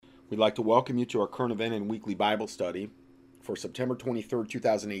We'd like to welcome you to our current event and weekly Bible study for September 23rd,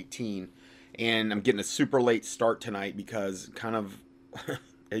 2018. And I'm getting a super late start tonight because, kind of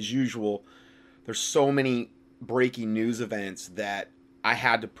as usual, there's so many breaking news events that I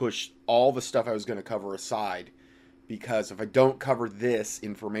had to push all the stuff I was going to cover aside, because if I don't cover this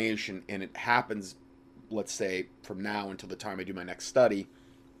information and it happens, let's say, from now until the time I do my next study,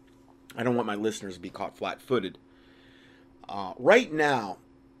 I don't want my listeners to be caught flat-footed. Right now,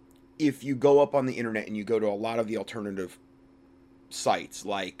 if you go up on the internet and you go to a lot of the alternative sites,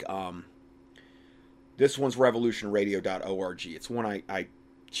 like this one's revolutionradio.org. It's one I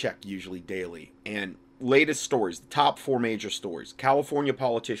check usually daily. And latest stories, the top four major stories. California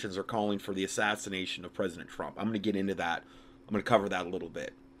politicians are calling for the assassination of President Trump. I'm going to get into that. I'm going to cover that a little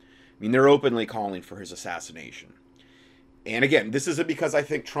bit. I mean, they're openly calling for his assassination. And again, this isn't because I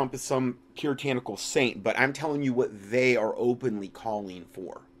think Trump is some puritanical saint, but I'm telling you what they are openly calling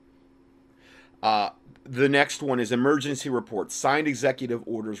for. The next one is emergency reports. Signed executive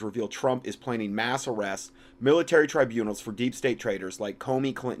orders reveal Trump is planning mass arrests, military tribunals for deep state traitors like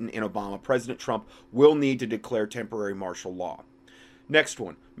Comey, Clinton, and Obama. President Trump will need to declare temporary martial law. Next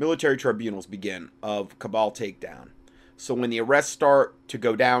one, military tribunals begin of cabal takedown. So when the arrests start to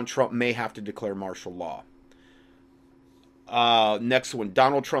go down, Trump may have to declare martial law. Next one,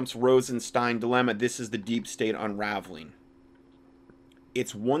 Donald Trump's Rosenstein dilemma. This is the deep state unraveling.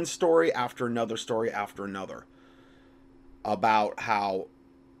 It's one story after another story after another about how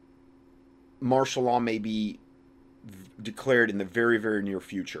martial law may be declared in the very, very near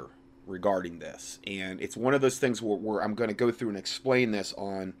future regarding this. And it's one of those things where I'm going to go through and explain this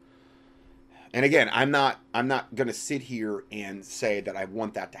on. And again, I'm not going to sit here and say that I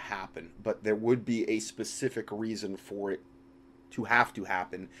want that to happen, but there would be a specific reason for it to have to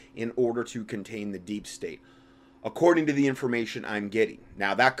happen in order to contain the deep state, according to the information I'm getting.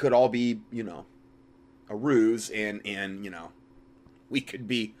 Now, that could all be, a ruse, and we could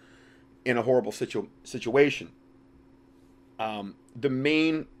be in a horrible situation. The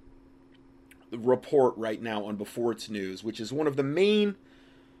main report right now on Before It's News, which is one of the main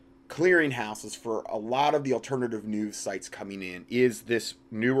clearinghouses for a lot of the alternative news sites coming in, is this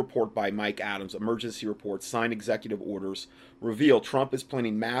new report by Mike Adams. Emergency reports, signed executive orders reveal Trump is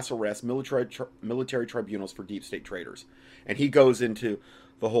planning mass arrests, military tribunals for deep state traitors. And he goes into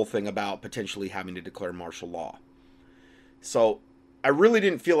the whole thing about potentially having to declare martial law. So I really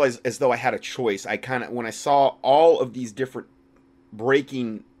didn't feel as though I had a choice. When I saw all of these different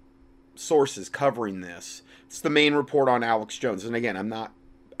breaking sources covering this, it's the main report on Alex Jones. And again, I'm not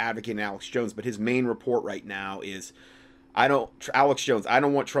advocating Alex Jones, but his main report right now is, Alex Jones, I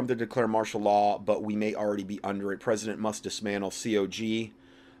don't want Trump to declare martial law, but we may already be under it. President must dismantle COG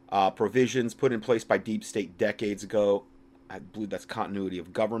provisions put in place by deep state decades ago. I believe that's continuity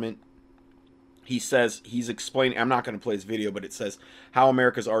of government. He says, he's explaining, I'm not going to play his video, but it says how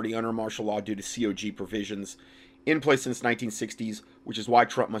America's already under martial law due to COG provisions in place since 1960s, which is why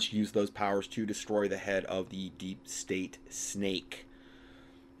Trump must use those powers to destroy the head of the deep state snake.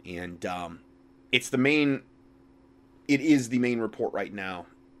 And it is the main report right now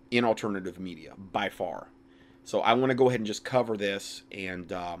in alternative media by far. So I want to go ahead and just cover this. And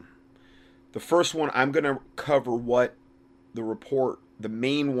the first one, I'm going to cover what the report, the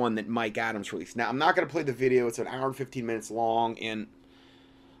main one that Mike Adams released. Now, I'm not going to play the video. It's an hour and 15 minutes long, and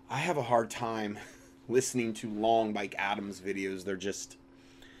I have a hard time listening to long Mike Adams videos. They're just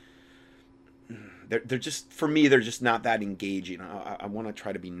for me, they're just not that engaging. I want to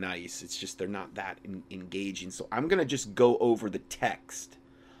try to be nice. It's just they're not that engaging. So I'm going to just go over the text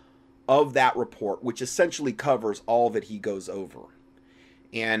of that report, which essentially covers all that he goes over.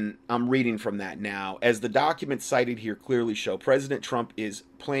 And I'm reading from that now. As the documents cited here clearly show, President Trump is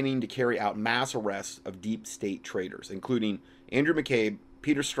planning to carry out mass arrests of deep state traitors, including Andrew McCabe,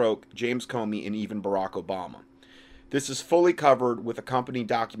 Peter Strzok, James Comey, and even Barack Obama. This is fully covered with accompanying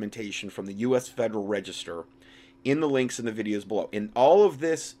documentation from the U.S. Federal Register in the links in the videos below. And all of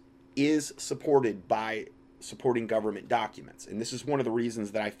this is supported by supporting government documents. And this is one of the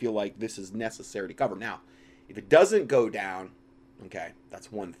reasons that I feel like this is necessary to cover. Now, if it doesn't go down, okay,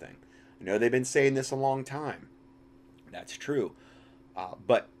 that's one thing. I know they've been saying this a long time. That's true.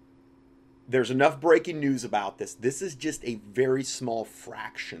 But there's enough breaking news about this. This is just a very small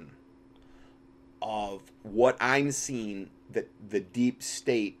fraction of what I'm seeing that the deep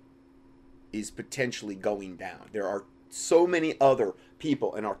state is potentially going down. There are so many other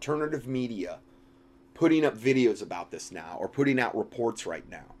people in alternative media putting up videos about this now, or putting out reports right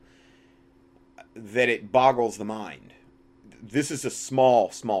now, that it boggles the mind. This is a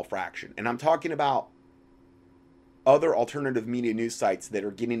small fraction. And I'm talking about other alternative media news sites that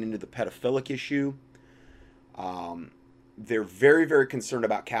are getting into the pedophilic issue. They're very, very concerned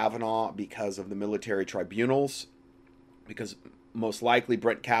about Kavanaugh because of the military tribunals, because most likely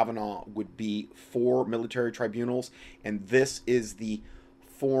Brett Kavanaugh would be for military tribunals, and this is the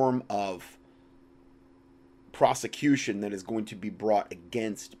form of prosecution that is going to be brought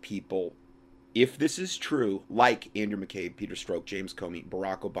against people, if this is true, like Andrew McCabe, Peter Strzok, James Comey,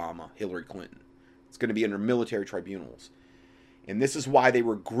 Barack Obama, Hillary Clinton. It's going to be under military tribunals. And this is why they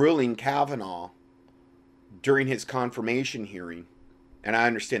were grilling Kavanaugh during his confirmation hearing. And I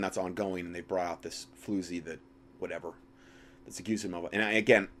understand that's ongoing, and they brought out this floozy that whatever that's accusing him of. And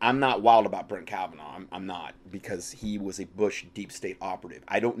again, I'm not wild about Brett Kavanaugh. I'm not, because he was a Bush deep state operative.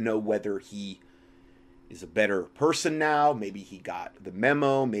 I don't know whether he is a better person now. Maybe he got the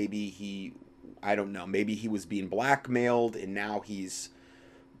memo. Maybe I don't know. Maybe he was being blackmailed and now he's,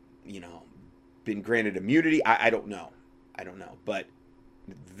 been granted immunity. I don't know. But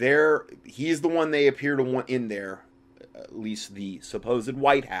he's the one they appear to want in there, at least the supposed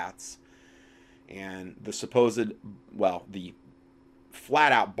white hats, and the the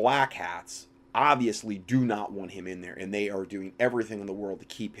flat out black hats obviously do not want him in there, and they are doing everything in the world to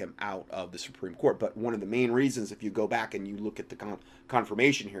keep him out of the Supreme Court. But one of the main reasons, if you go back and you look at the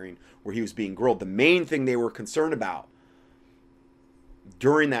confirmation hearing where he was being grilled, the main thing they were concerned about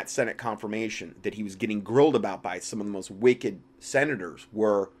during that Senate confirmation that he was getting grilled about by some of the most wicked senators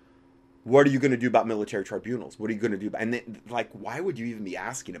were, what are you going to do about military tribunals? What are you going to do? And why would you even be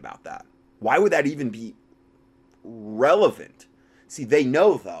asking about that? Why would that even be relevant? See, they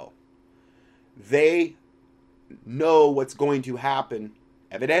know, though. They know what's going to happen,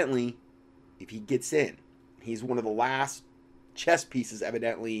 evidently, if he gets in. He's one of the last chess pieces,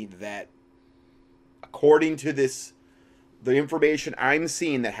 evidently, that, according to the information I'm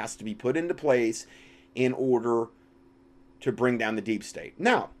seeing, that has to be put into place in order to bring down the deep state.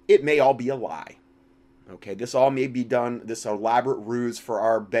 Now, it may all be a lie. Okay, this all may be done, this elaborate ruse for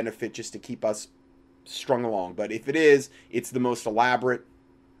our benefit just to keep us strung along. But if it is, it's the most elaborate,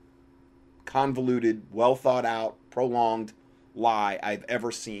 convoluted, well thought out, prolonged lie I've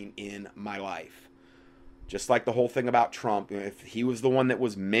ever seen in my life. Just like the whole thing about Trump. If he was the one that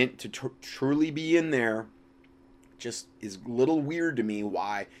was meant to truly be in there, just is a little weird to me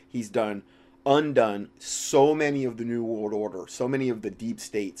why he's undone so many of the New World Order, so many of the deep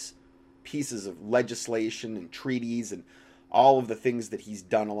states pieces of legislation and treaties and all of the things that he's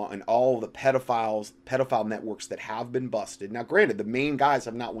done along, and all of the pedophile networks that have been busted. Now, granted, the main guys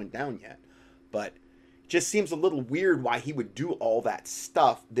have not went down yet, but it just seems a little weird why he would do all that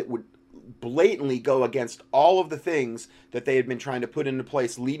stuff that would blatantly go against all of the things that they had been trying to put into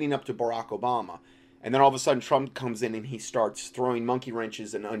place leading up to Barack Obama. And then all of a sudden Trump comes in and he starts throwing monkey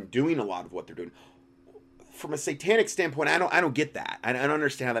wrenches and undoing a lot of what they're doing. From a satanic standpoint, I don't get that. I don't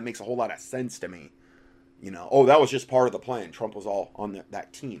understand how that makes a whole lot of sense to me. That was just part of the plan. Trump was all on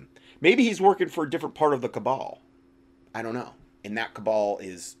that team. Maybe he's working for a different part of the cabal. I don't know. And that cabal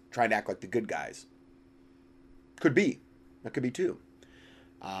is trying to act like the good guys. Could be. That could be too.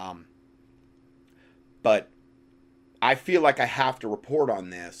 But I feel like I have to report on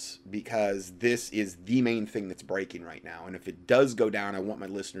this because this is the main thing that's breaking right now. And if it does go down, I want my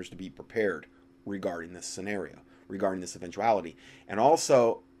listeners to be prepared regarding this scenario, regarding this eventuality. And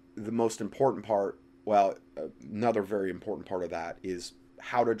also, the most important part, another very important part of that is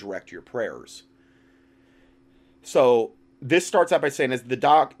how to direct your prayers. So this starts out by saying, as the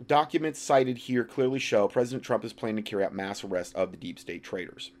documents cited here clearly show, President Trump is planning to carry out mass arrests of the deep state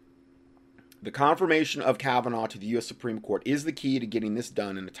traitors. The confirmation of Kavanaugh to the U.S. Supreme Court is the key to getting this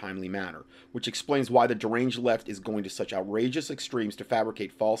done in a timely manner, which explains why the deranged left is going to such outrageous extremes to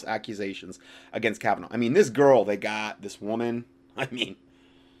fabricate false accusations against Kavanaugh. I mean, this girl they got, this woman,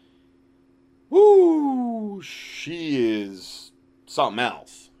 she is something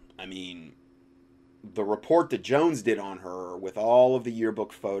else. I mean, the report that Jones did on her with all of the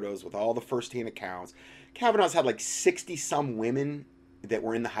yearbook photos, with all the first-hand accounts, Kavanaugh's had like 60-some women that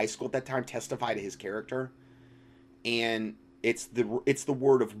were in the high school at that time testify to his character, and it's the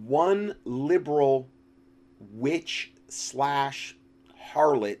word of one liberal witch /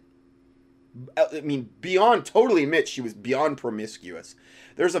 harlot. I mean, beyond totally admits she was beyond promiscuous.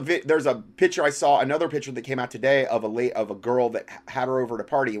 There's a picture I saw, another picture that came out today of a girl that had her over at a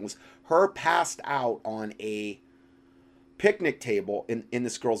party. It was her passed out on a picnic table in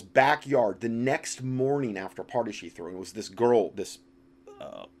this girl's backyard the next morning after a party she threw. And it was this girl,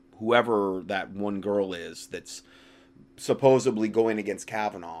 whoever that one girl is that's supposedly going against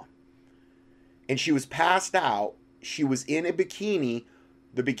Kavanaugh. And she was passed out. She was in a bikini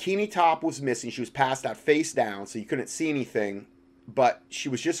The bikini top was missing. She was passed out face down, so you couldn't see anything. But she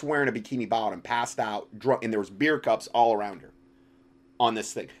was just wearing a bikini bottom, passed out, drunk, and there was beer cups all around her on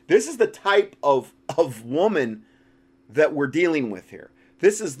this thing. This is the type of woman that we're dealing with here.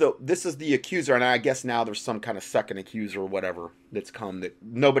 This is the accuser, and I guess now there's some kind of second accuser or whatever that's come that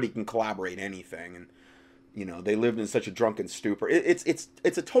nobody can collaborate anything, and you know they lived in such a drunken stupor. It's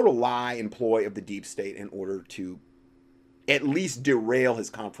a total lie and ploy of the deep state in order to at least derail his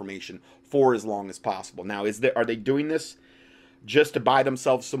confirmation for as long as possible. Now, are they doing this just to buy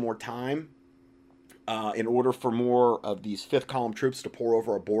themselves some more time in order for more of these fifth column troops to pour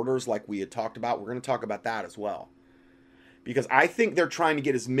over our borders like we had talked about? We're going to talk about that as well. Because I think they're trying to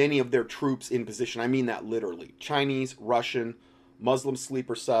get as many of their troops in position. I mean that literally. Chinese, Russian, Muslim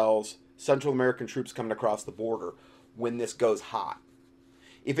sleeper cells, Central American troops coming across the border when this goes hot.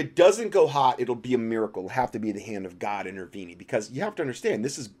 If it doesn't go hot, it'll be a miracle. It'll have to be the hand of God intervening, because you have to understand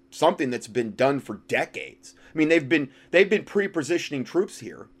this is something that's been done for decades. I mean, they've been pre-positioning troops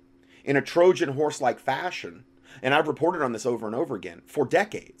here in a Trojan horse-like fashion, and I've reported on this over and over again for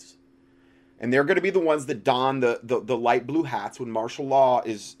decades. And they're going to be the ones that don the light blue hats when martial law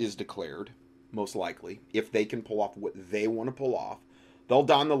is declared, most likely, if they can pull off what they want to pull off. They'll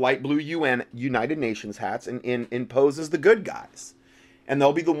don the light blue United Nations hats and pose as the good guys. And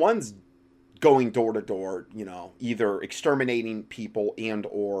they'll be the ones going door to door, you know, either exterminating people and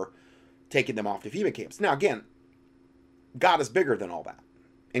or taking them off to FEMA camps. Now, again, God is bigger than all that,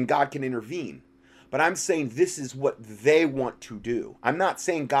 and God can intervene. But I'm saying this is what they want to do. I'm not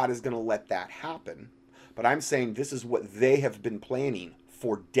saying God is going to let that happen, but I'm saying this is what they have been planning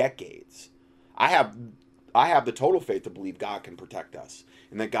for decades. I have the total faith to believe God can protect us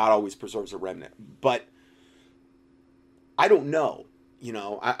and that God always preserves a remnant. But I don't know. You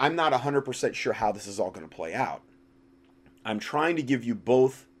know, I'm not 100% sure how this is all going to play out. I'm trying to give you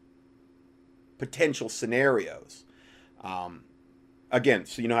both potential scenarios. Again,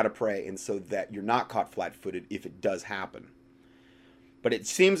 so you know how to pray and so that you're not caught flat-footed if it does happen. But it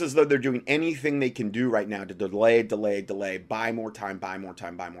seems as though they're doing anything they can do right now to delay, buy more time.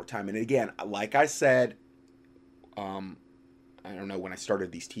 And again, like I said, I don't know when I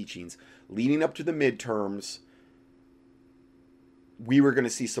started these teachings, leading up to the midterms, we were going to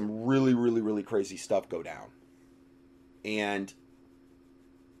see some really, really, really crazy stuff go down. And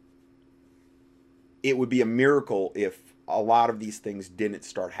it would be a miracle if a lot of these things didn't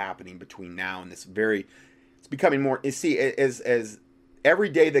start happening between now and this it's becoming more, you see, as every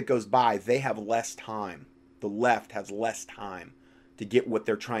day that goes by, they have less time. The left has less time to get what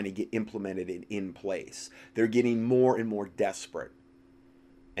they're trying to get implemented in place. They're getting more and more desperate.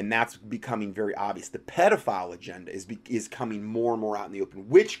 And that's becoming very obvious. The pedophile agenda is coming more and more out in the open.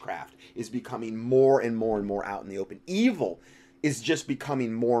 Witchcraft is becoming more and more and more out in the open. Evil is just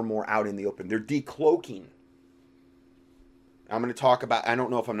becoming more and more out in the open. They're decloaking. I'm going to talk about, I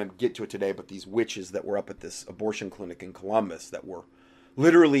don't know if I'm going to get to it today, but these witches that were up at this abortion clinic in Columbus that were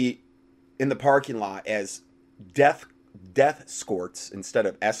literally in the parking lot as death escorts instead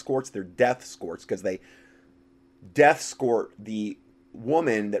of escorts. They're death escorts because they death escort the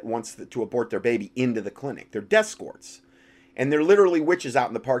woman that wants to abort their baby into the clinic. They're death escorts. And they're literally witches out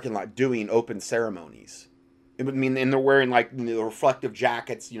in the parking lot doing open ceremonies. I mean, and they're wearing like the reflective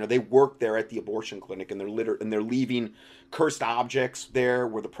jackets. You know, they work there at the abortion clinic, and they're leaving cursed objects there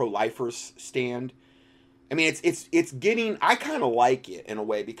where the pro-lifers stand. I mean, it's getting, I kind of like it in a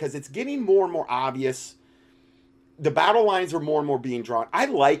way because it's getting more and more obvious. The battle lines are more and more being drawn. I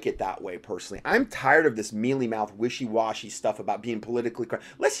like it that way, personally. I'm tired of this mealy-mouthed, wishy-washy stuff about being politically correct.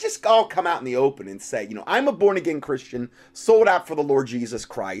 Let's just all come out in the open and say, you know, I'm a born-again Christian, sold out for the Lord Jesus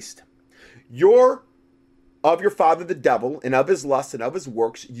Christ. You're of your father the devil, and of his lusts and of his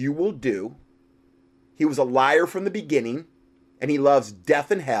works you will do. He was a liar from the beginning, and he loves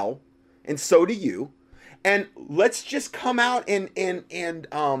death and hell, and so do you. And let's just come out and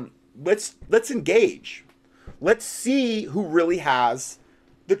let's engage. Let's see who really has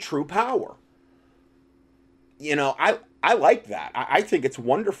the true power. You know, I like that. I think it's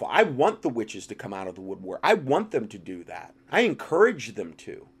wonderful. I want the witches to come out of the woodwork. I want them to do that. I encourage them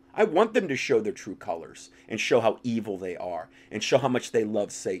to. I want them to show their true colors and show how evil they are and show how much they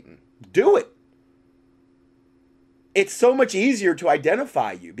love Satan. Do it. It's so much easier to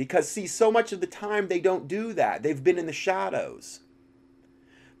identify you because, see, so much of the time they don't do that. They've been in the shadows.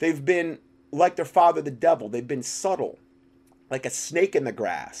 They've been like their father, the devil. They've been subtle, like a snake in the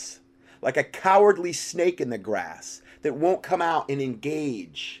grass, like a cowardly snake in the grass that won't come out and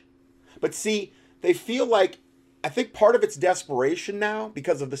engage. But see, they feel like, I think part of it's desperation now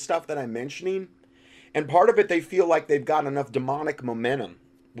because of the stuff that I'm mentioning, And part of it, they feel like they've got enough demonic momentum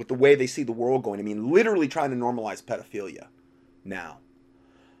with the way they see the world going. I mean, literally trying to normalize pedophilia now.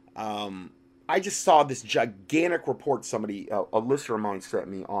 I just saw this gigantic report somebody, a listener of mine sent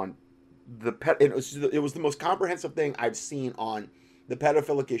me on the pet. It was the most comprehensive thing I've seen on the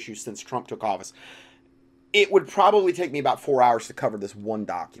pedophilic issue since Trump took office. It would probably take me about 4 hours to cover this one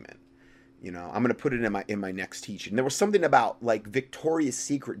document. You know, I'm going to put it in my next teaching. There was something about like Victoria's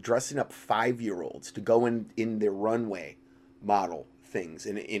Secret dressing up 5-year-olds to go in their runway model things.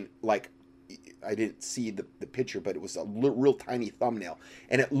 And in like, I didn't see the picture, but it was a real tiny thumbnail.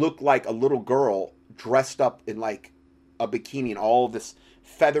 And it looked like a little girl dressed up in like a bikini and all this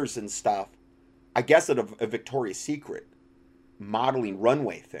feathers and stuff. I guess at a Victoria's Secret modeling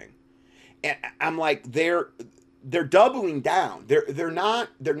runway thing. And I'm like, they're doubling down. They're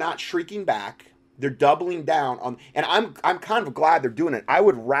not shrinking back. They're doubling down on, and I'm kind of glad they're doing it. I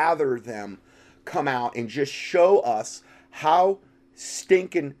would rather them come out and just show us how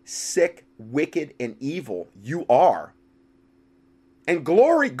stinking sick, wicked, and evil you are. And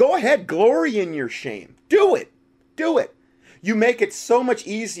go ahead, glory in your shame. Do it. You make it so much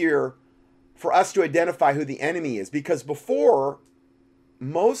easier for us to identify who the enemy is, because before,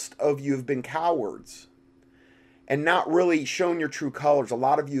 most of you have been cowards and not really shown your true colors. A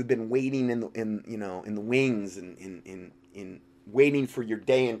lot of you have been waiting in the wings and in waiting for your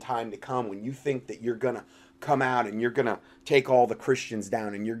day and time to come when you think that you're gonna come out and you're gonna take all the Christians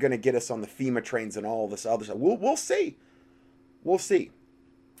down and you're gonna get us on the FEMA trains and all this other stuff. We'll see.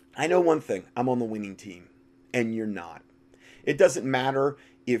 I know one thing: I'm on the winning team, and you're not. It doesn't matter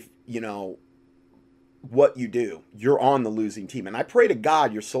if what you do, you're on the losing team. And I pray to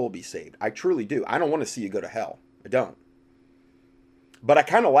God your soul be saved. I truly do. I don't want to see you go to hell. I don't. But I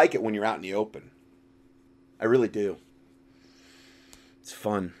kind of like it when you're out in the open. I really do. It's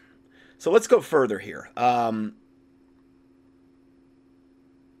fun. So let's go further here.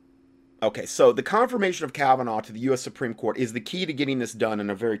 Okay, so the confirmation of Kavanaugh to the U.S. Supreme Court is the key to getting this done in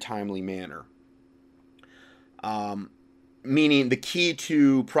a very timely manner. Meaning the key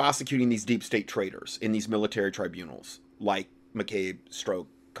to prosecuting these deep state traitors in these military tribunals, like McCabe, Strzok,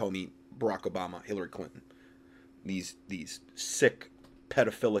 Comey, Barack Obama, Hillary Clinton. These sick,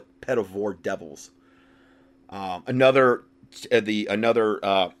 pedophilic, pedivore devils. Another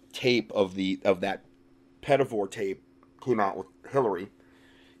tape of that pedivore tape came out with Hillary,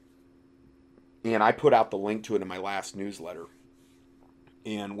 and I put out the link to it in my last newsletter.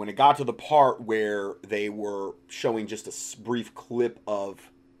 And when it got to the part where they were showing just a brief clip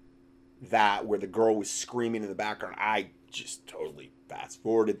of that, where the girl was screaming in the background, I just totally fast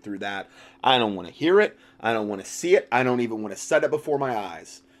forwarded through that. I don't want to hear it. I don't want to see it. I don't even want to set it before my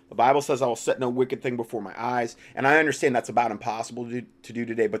eyes. The Bible says I will set no wicked thing before my eyes. And I understand that's about impossible to do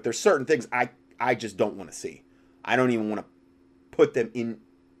today, but there's certain things I just don't want to see. I don't even want to put them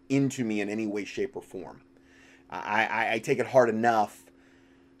into me in any way, shape, or form. I take it hard enough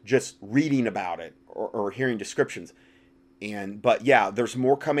just reading about it or hearing descriptions. But yeah, there's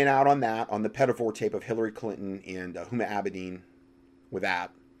more coming out on that, on the pedivore tape of Hillary Clinton and Huma Abedin with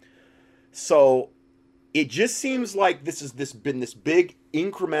that. So it just seems like this been this big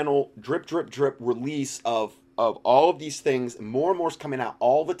incremental drip release of all of these things, and more is coming out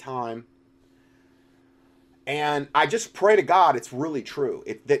all the time. And I just pray to God it's really true.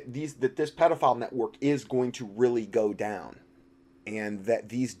 That this pedophile network is going to really go down. And that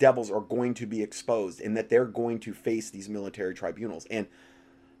these devils are going to be exposed, and that they're going to face these military tribunals. And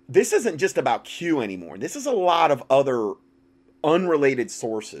this isn't just about Q anymore. This is a lot of other unrelated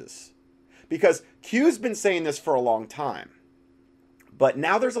sources. Because Q's been saying this for a long time. But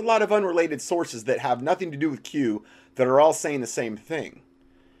now there's a lot of unrelated sources that have nothing to do with Q that are all saying the same thing.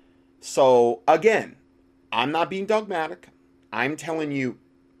 So, again, I'm not being dogmatic. I'm telling you,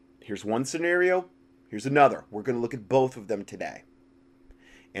 here's one scenario, here's another. We're going to look at both of them today.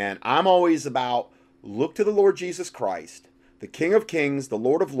 And I'm always about, look to the Lord Jesus Christ, the King of Kings, the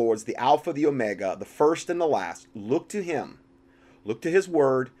Lord of Lords, the Alpha, the Omega, the first and the last. Look to him. Look to his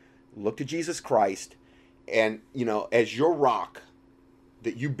word. Look to Jesus Christ. And, as your rock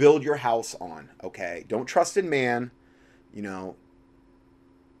that you build your house on, okay? Don't trust in man. The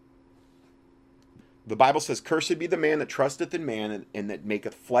Bible says, cursed be the man that trusteth in man, and that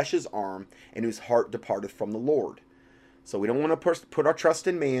maketh flesh his arm, and whose heart departeth from the Lord. So we don't want to put our trust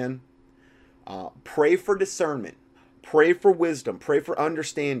in man. Pray for discernment. Pray for wisdom. Pray for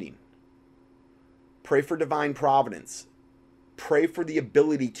understanding. Pray for divine providence. Pray for the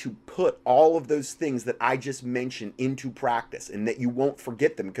ability to put all of those things that I just mentioned into practice, and that you won't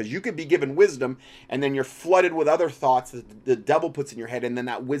forget them, because you could be given wisdom and then you're flooded with other thoughts that the devil puts in your head, and then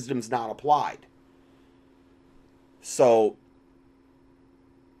that wisdom's not applied. So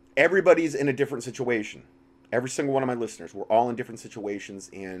everybody's in a different situation. Every single one of my listeners, we're all in different situations,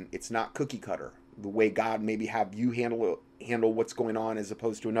 and it's not cookie cutter. The way God maybe have you handle what's going on as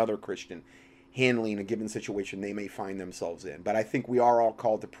opposed to another Christian handling a given situation they may find themselves in. But I think we are all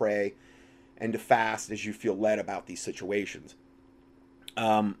called to pray and to fast as you feel led about these situations.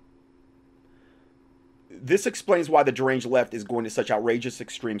 This explains why the deranged left is going to such outrageous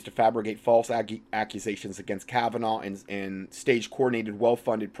extremes to fabricate false accusations against Kavanaugh and stage coordinated,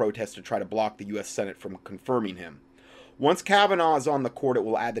 well-funded protests to try to block the U.S. Senate from confirming him. Once Kavanaugh is on the court, it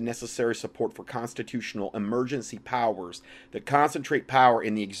will add the necessary support for constitutional emergency powers that concentrate power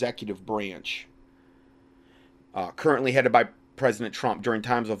in the executive branch, currently headed by President Trump during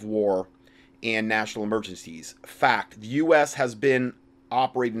times of war and national emergencies. Fact, the U.S. has been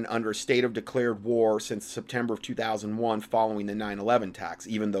operating under a state of declared war since September of 2001 following the 9/11 attacks,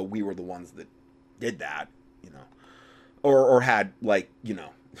 even though we were the ones that did that, or had,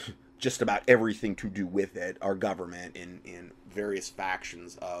 just about everything to do with it, our government in various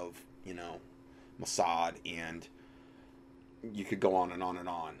factions of, Mossad, and you could go on and on and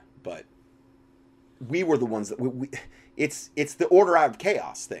on, but we were the ones that it's the order out of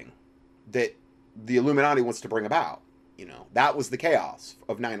chaos thing that the Illuminati wants to bring about. That was the chaos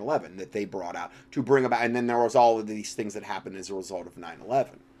of 9/11 that they brought out to bring about. And then there was all of these things that happened as a result of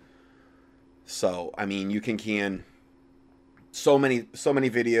 9/11. So, I mean, you can so many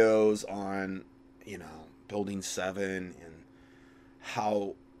videos on, Building 7 and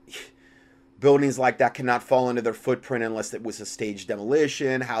how buildings like that cannot fall into their footprint unless it was a staged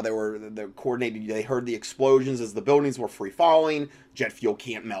demolition, how they're coordinated. They heard the explosions as the buildings were free falling. Jet fuel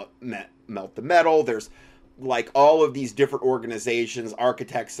can't melt the metal. There's all of these different organizations,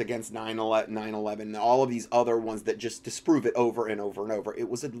 Architects Against 9/11, all of these other ones that just disprove it over and over and over. It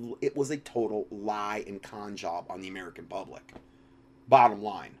was a total lie and con job on the American public. Bottom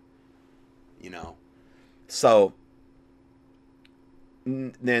line, So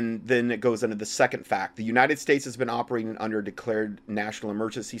then it goes into the second fact. The United States has been operating under a declared national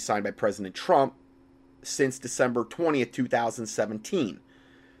emergency signed by President Trump since December 20th, 2017.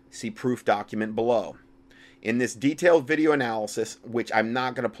 See proof document below. In this detailed video analysis, which I'm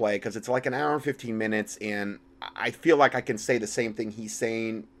not going to play because it's like an hour and 15 minutes, and I feel like I can say the same thing he's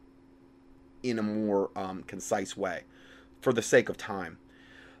saying in a more concise way for the sake of time.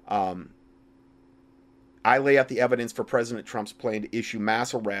 I lay out the evidence for President Trump's plan to issue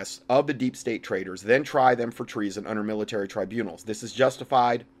mass arrests of the deep state traitors, then try them for treason under military tribunals. This is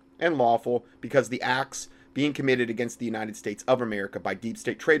justified and lawful because the acts being committed against the United States of America by deep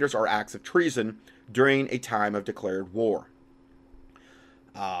state traitors are acts of treason during a time of declared war.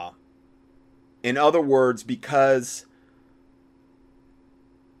 In other words, because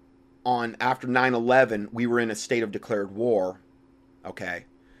after 9/11 we were in a state of declared war, okay,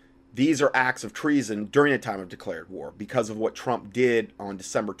 these are acts of treason during a time of declared war because of what Trump did on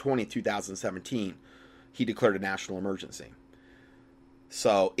December 20th, 2017. He declared a national emergency.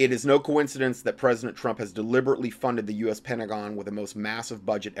 So it is no coincidence that President Trump has deliberately funded the U.S. Pentagon with the most massive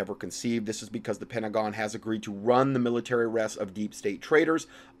budget ever conceived. This is because the Pentagon has agreed to run the military arrests of deep state traitors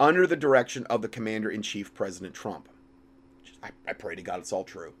under the direction of the Commander-in-Chief, President Trump. I pray to God it's all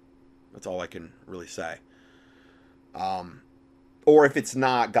true. That's all I can really say. Or if it's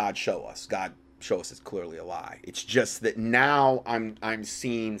not, God show us. God show us it's clearly a lie. It's just that now I'm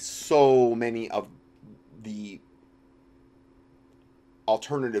seeing so many of the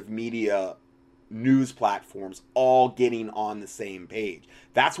alternative media news platforms all getting on the same page.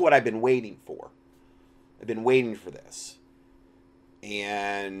 That's what I've been waiting for. I've been waiting for this.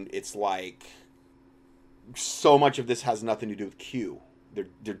 And it's like so much of this has nothing to do with Q.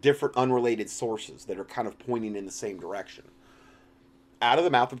 They're different unrelated sources that are kind of pointing in the same direction. Out of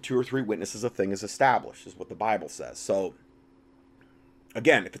the mouth of 2 or 3 witnesses a thing is established, is what the Bible says. So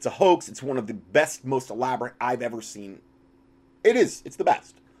again, if it's a hoax, it's one of the best, most elaborate I've ever seen. It is. It's the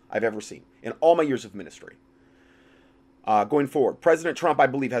best I've ever seen in all my years of ministry. Going forward, President Trump, I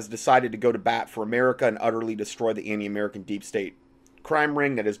believe, has decided to go to bat for America and utterly destroy the anti-American deep state crime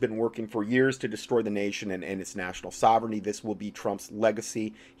ring that has been working for years to destroy the nation and its national sovereignty. This will be Trump's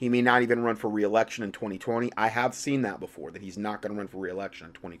legacy. He may not even run for re-election in 2020. I have seen that before, that he's not going to run for re-election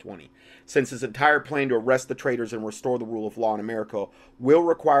in 2020. Since his entire plan to arrest the traitors and restore the rule of law in America will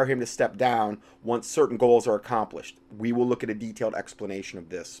require him to step down once certain goals are accomplished. We will look at a detailed explanation of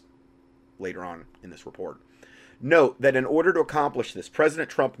this later on in this report. Note that in order to accomplish this, President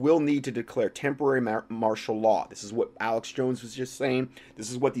Trump will need to declare temporary martial law. This is what Alex Jones was just saying.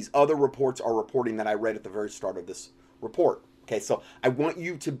 This is what these other reports are reporting that I read at the very start of this report. Okay, so I want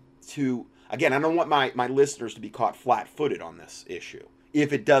you Again, I don't want my listeners to be caught flat-footed on this issue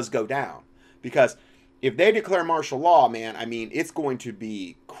if it does go down. Because if they declare martial law, man, I mean, it's going to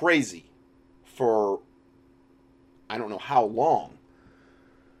be crazy for I don't know how long.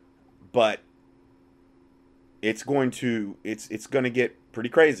 But it's going to get pretty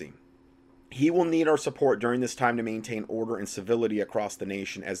crazy. He will need our support during this time to maintain order and civility across the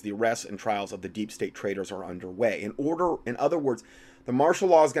nation as the arrests and trials of the deep state traitors are underway. In other words, the martial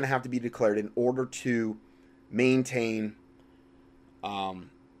law is going to have to be declared in order to maintain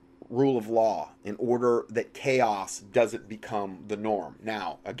rule of law, in order that chaos doesn't become the norm.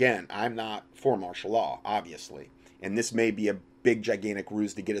 Now, again, I'm not for martial law, obviously, and this may be a big gigantic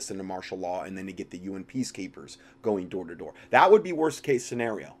ruse to get us into martial law and then to get the UN peacekeepers going door to door. That would be worst case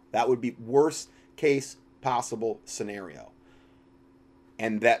scenario. That would be worst case possible scenario.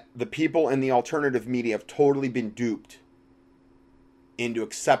 And that the people in the alternative media have totally been duped into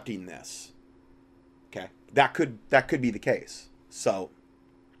accepting this. Okay? That could be the case. So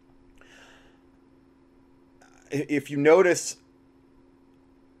if you notice,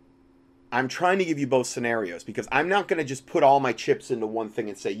 I'm trying to give you both scenarios because I'm not going to just put all my chips into one thing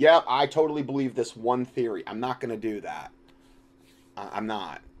and say, yep, I totally believe this one theory. I'm not going to do that. I'm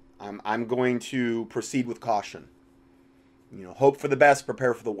not. I'm going to proceed with caution. You know, hope for the best,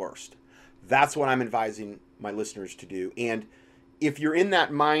 prepare for the worst. That's what I'm advising my listeners to do. And if you're in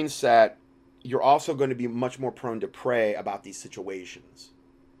that mindset, you're also going to be much more prone to pray about these situations,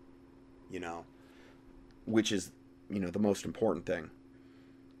 you know, which is, you know, the most important thing.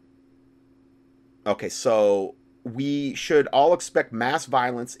 Okay, so we should all expect mass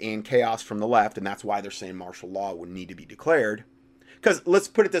violence and chaos from the left, and that's why they're saying martial law would need to be declared. Because let's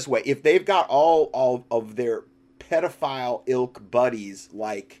put it this way, if they've got all of their pedophile ilk buddies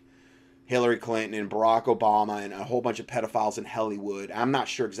like Hillary Clinton and Barack Obama and a whole bunch of pedophiles in Hollywood, I'm not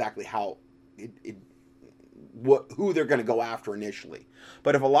sure exactly how who they're going to go after initially.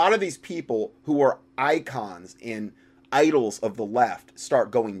 But if a lot of these people who are icons and idols of the left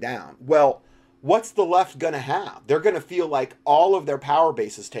start going down, well, what's the left going to have? They're going to feel like all of their power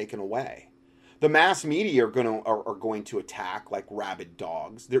base is taken away. The mass media are going to attack like rabid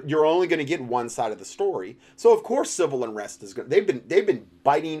dogs. You're only going to get one side of the story. So of course civil unrest is going. They've been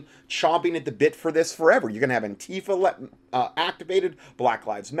biting, chomping at the bit for this forever. You're going to have Antifa activated, Black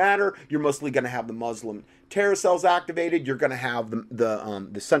Lives Matter. You're mostly going to have the Muslim terror cells activated. You're going to have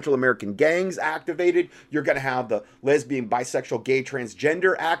the Central American gangs activated. You're going to have the lesbian, bisexual, gay,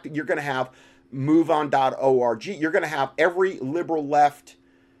 transgender act. You're going to have MoveOn.org. You're going to have every liberal left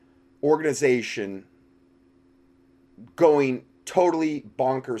organization going totally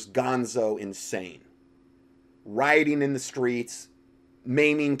bonkers, gonzo, insane. Rioting in the streets,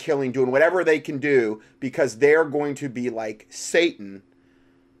 maiming, killing, doing whatever they can do because they're going to be like Satan,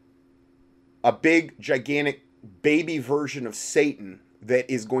 a big, gigantic baby version of Satan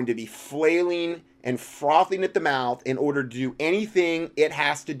that is going to be flailing and frothing at the mouth in order to do anything it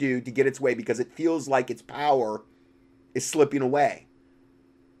has to do to get its way because it feels like its power is slipping away.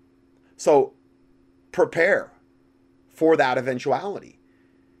 So prepare for that eventuality.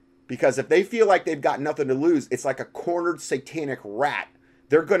 Because if they feel like they've got nothing to lose, it's like a cornered satanic rat.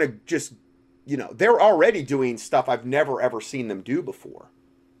 They're going to just, you know, they're already doing stuff I've never ever seen them do before.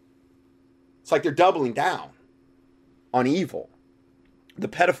 It's like they're doubling down on evil. The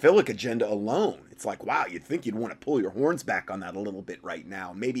pedophilic agenda alone, it's like, wow, you'd think you'd want to pull your horns back on that a little bit right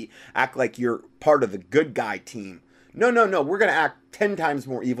now. Maybe act like you're part of the good guy team. No, we're going to act 10 times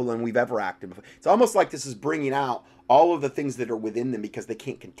more evil than we've ever acted before. It's almost like this is bringing out all of the things that are within them because they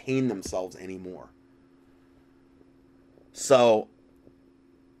can't contain themselves anymore. So,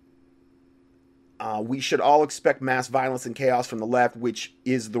 we should all expect mass violence and chaos from the left, which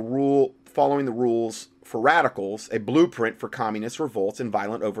is the rule, following the rules for radicals, a blueprint for communist revolts and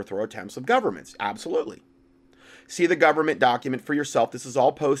violent overthrow attempts of governments. Absolutely. See the government document for yourself. This is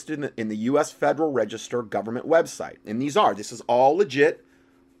all posted in the U.S. Federal Register government website. And this is all legit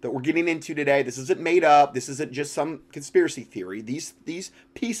that we're getting into today. This isn't made up. This isn't just some conspiracy theory. These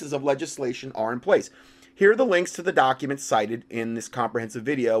pieces of legislation are in place. Here are the links to the documents cited in this comprehensive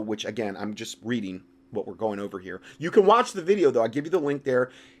video, which, again, I'm just reading what we're going over here. You can watch the video, though. I'll give you the link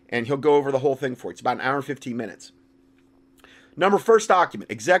there, and he'll go over the whole thing for you. It's about an hour and 15 minutes. First document,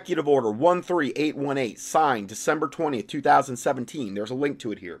 Executive Order 13818, signed December 20th, 2017. There's a link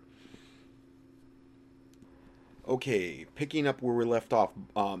to it here. Okay, picking up where we left off.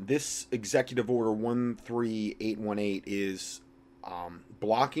 This Executive Order 13818 is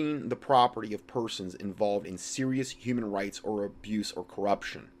blocking the property of persons involved in serious human rights or abuse or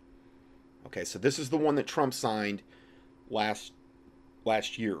corruption. Okay, so this is the one that Trump signed last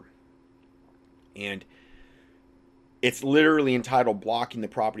year. And it's literally entitled Blocking the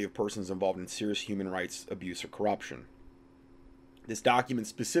Property of Persons Involved in Serious Human Rights Abuse or Corruption. This document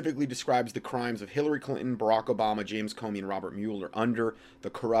specifically describes the crimes of Hillary Clinton, Barack Obama, James Comey, and Robert Mueller under the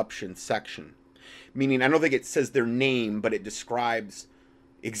corruption section. Meaning, I don't think it says their name, but it describes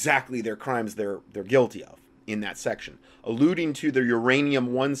exactly their crimes they're guilty of in that section. Alluding to the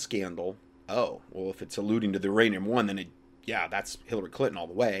Uranium One scandal. Oh, well, if it's alluding to the Uranium One, then that's Hillary Clinton all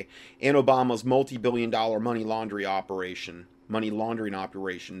the way. And Obama's multi-billion-dollar money laundering operation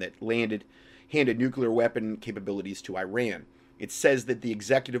that handed nuclear weapon capabilities to Iran. It says that the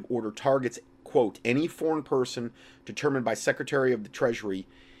executive order targets, quote, any foreign person determined by Secretary of the Treasury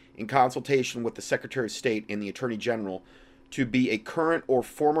in consultation with the Secretary of State and the Attorney General to be a current or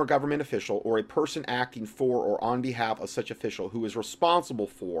former government official or a person acting for or on behalf of such official who is responsible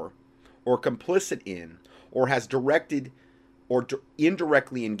for or complicit in or has directed or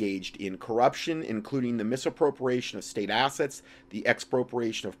indirectly engaged in corruption, including the misappropriation of state assets, the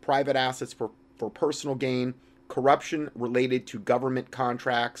expropriation of private assets for personal gain, corruption related to government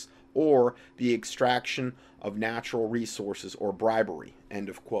contracts, or the extraction of natural resources or bribery, end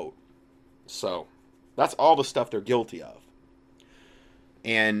of quote. So that's all the stuff they're guilty of.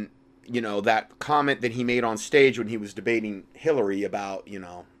 And, that comment that he made on stage when he was debating Hillary about,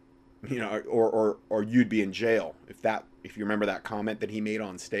 or you'd be in jail, if you remember that comment that he made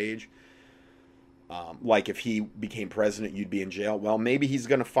on stage, like if he became president, you'd be in jail. Well, maybe he's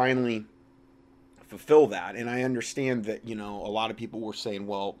going to finally fulfill that. And I understand that, a lot of people were saying,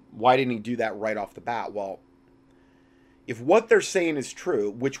 well, why didn't he do that right off the bat? Well, if what they're saying is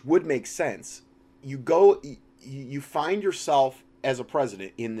true, which would make sense, you find yourself as a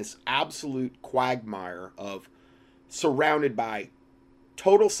president in this absolute quagmire of surrounded by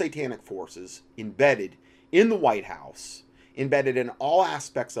total satanic forces embedded in the White House, embedded in all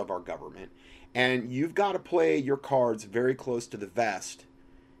aspects of our government, and you've got to play your cards very close to the vest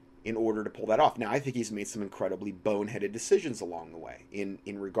in order to pull that off. Now, I think he's made some incredibly boneheaded decisions along the way in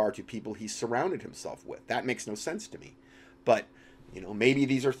regard to people he's surrounded himself with. That makes no sense to me. But, maybe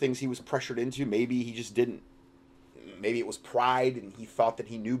these are things he was pressured into. Maybe he just didn't. Maybe it was pride and he thought that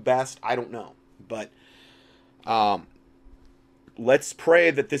he knew best. I don't know. But let's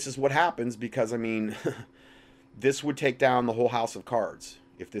pray that this is what happens because, this would take down the whole house of cards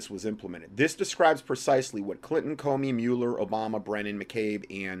if this was implemented. This describes precisely what Clinton, Comey, Mueller, Obama, Brennan, McCabe,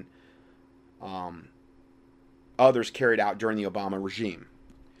 and others carried out during the Obama regime.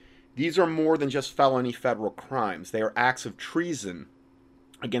 These are more than just felony federal crimes. They are acts of treason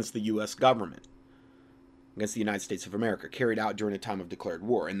against the U.S. government, against the United States of America, carried out during a time of declared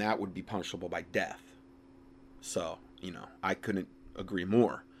war, and that would be punishable by death. So, I couldn't agree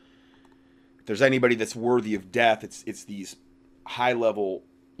more. If there's anybody that's worthy of death, it's these high-level,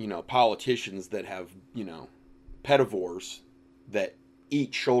 politicians that have, pedivores that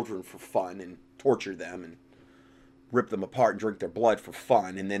eat children for fun and torture them and rip them apart and drink their blood for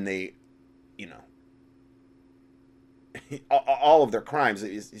fun, and then they, all of their crimes.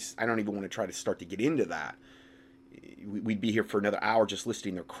 I don't even want to try to start to get into that. We'd be here for another hour just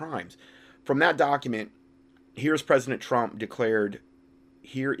listing their crimes. From that document, here is President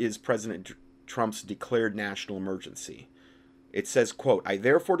Trump's declared national emergency. It says, quote, I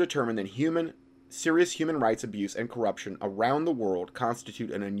therefore determine that serious human rights abuse and corruption around the world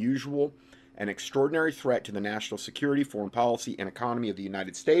constitute an unusual and extraordinary threat to the national security, foreign policy, and economy of the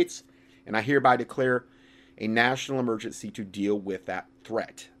United States, and I hereby declare a national emergency to deal with that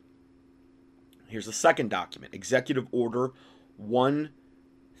threat. Here's the second document, Executive Order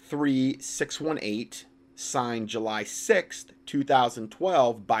 13618, signed July 6th,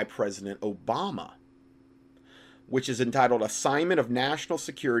 2012 by President Obama, which is entitled Assignment of National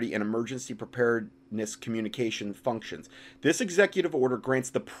Security and Emergency Preparedness Communication Functions. This executive order grants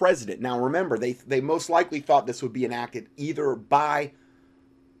the president, now remember, they most likely thought this would be enacted either by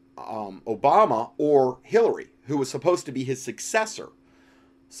Obama or Hillary, who was supposed to be his successor.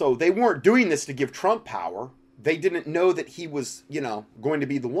 So they weren't doing this to give Trump power. They didn't know that he was, going to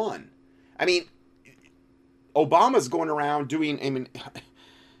be the one. Obama's going around doing,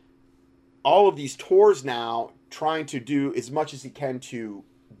 all of these tours now, trying to do as much as he can to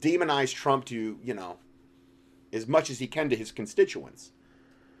demonize Trump to, as much as he can to his constituents.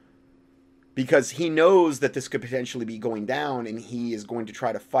 Because he knows that this could potentially be going down, and he is going to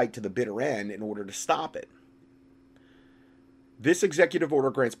try to fight to the bitter end in order to stop it. This executive order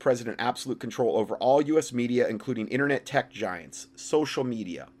grants President absolute control over all U.S. media, including internet tech giants, social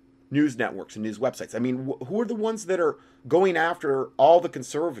media, news networks, and news websites. Who are the ones that are going after all the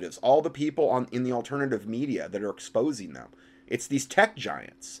conservatives, all the people in the alternative media that are exposing them? It's these tech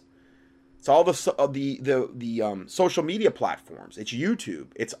giants. It's all the social media platforms. It's YouTube.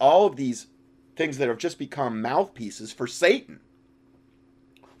 It's all of these things that have just become mouthpieces for Satan.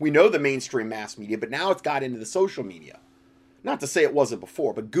 We know the mainstream mass media, but now it's got into the social media. Not to say it wasn't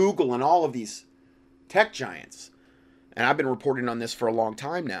before, but Google and all of these tech giants, and I've been reporting on this for a long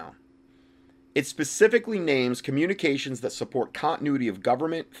time now. It specifically names communications that support continuity of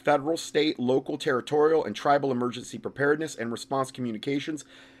government, federal, state, local, territorial, and tribal emergency preparedness and response communications,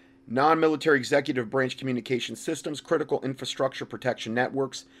 non-military executive branch communication systems, critical infrastructure protection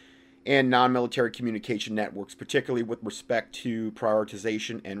networks, and non-military communication networks, particularly with respect to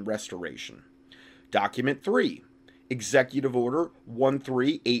prioritization and restoration. Document 3, Executive Order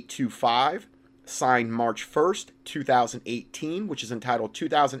 13825, signed March 1st, 2018, which is entitled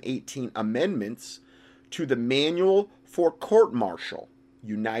 2018 Amendments to the Manual for Court-Martial,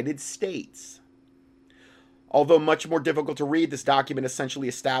 United States. Although much more difficult to read, this document essentially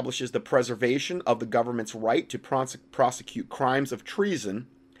establishes the preservation of the government's right to prosecute crimes of treason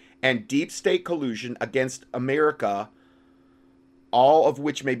and deep state collusion against America, all of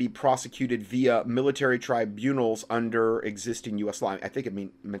which may be prosecuted via military tribunals under existing U.S. law. I think it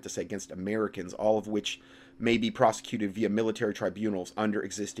meant to say against Americans, all of which may be prosecuted via military tribunals under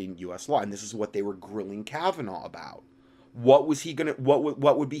existing U.S. law. And this is what they were grilling Kavanaugh about. What was he gonna?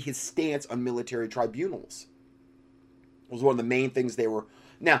 What would be his stance on military tribunals? It was one of the main things they were.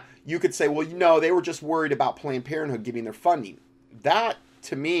 Now you could say, well, they were just worried about Planned Parenthood giving their funding. That,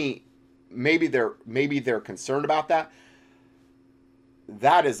 to me, maybe they're concerned about that.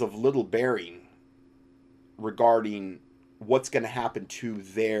 That is of little bearing regarding what's going to happen to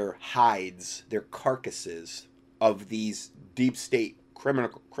their hides, their carcasses of these deep state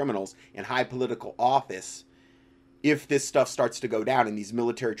criminals in high political office if this stuff starts to go down and these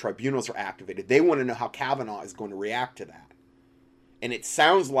military tribunals are activated. They want to know how Kavanaugh is going to react to that. And it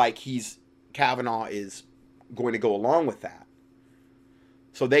sounds like Kavanaugh is going to go along with that.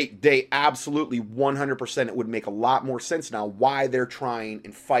 So they absolutely 100%, it would make a lot more sense now why they're trying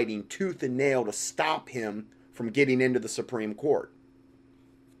and fighting tooth and nail to stop him from getting into the Supreme Court.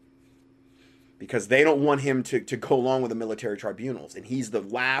 Because they don't want him to go along with the military tribunals. And he's the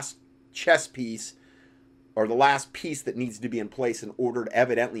last chess piece, or the last piece that needs to be in place in order to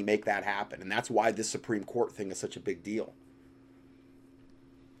evidently make that happen. And that's why this Supreme Court thing is such a big deal.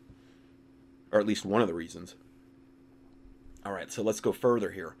 Or at least one of the reasons. All right, so let's go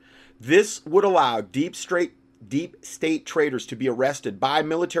further here. This would allow deep state traitors to be arrested by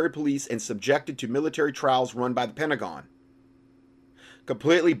military police and subjected to military trials run by the Pentagon,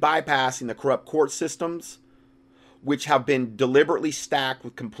 completely bypassing the corrupt court systems, which have been deliberately stacked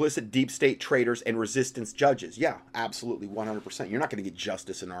with complicit deep state traitors and resistance judges. Yeah, absolutely, 100%. You're not going to get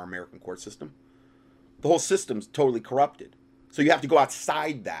justice in our American court system. The whole system's totally corrupted. So you have to go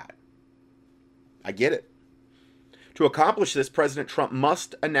outside that. I get it. To accomplish this, President Trump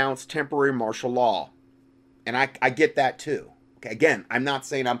must announce temporary martial law. And I get that too. Okay, again, I'm not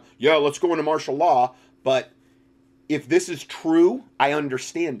saying let's go into martial law, but if this is true, I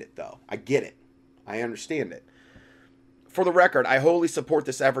understand it though. I get it. I understand it. For the record, I wholly support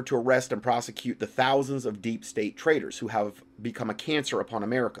this effort to arrest and prosecute the thousands of deep state traitors who have become a cancer upon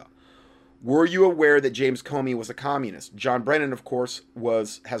America. Were you aware that James Comey was a communist? John Brennan, of course,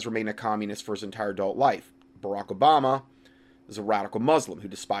 has remained a communist for his entire adult life. Barack Obama is a radical Muslim who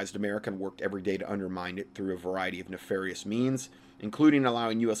despised America and worked every day to undermine it through a variety of nefarious means, including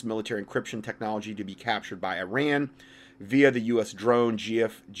allowing U.S. military encryption technology to be captured by Iran via the U.S. drone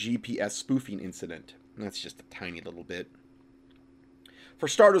GPS spoofing incident. And that's just a tiny little bit. For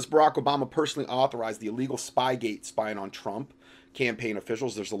starters, Barack Obama personally authorized the illegal Spygate spying on Trump campaign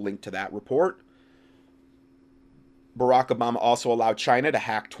officials. There's a link to that report. Barack Obama also allowed China to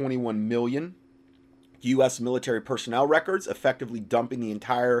hack 21 million U.S. military personnel records, effectively dumping the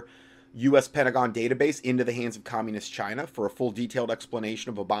entire U.S. Pentagon database into the hands of communist China. For a full detailed explanation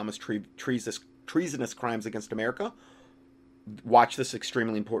of Obama's treasonous crimes against America, watch this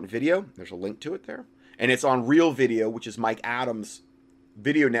extremely important video. There's a link to it there. And it's on Real Video, which is Mike Adams'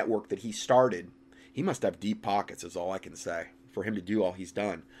 video network that he started. He must have deep pockets, is all I can say, for him to do all he's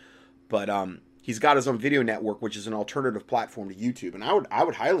done. But he's got his own video network, which is an alternative platform to YouTube, and I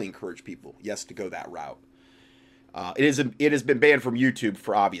would highly encourage people, yes, to go that route. It has been banned from YouTube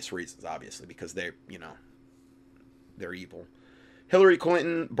for obvious reasons, obviously, because they're evil. Hillary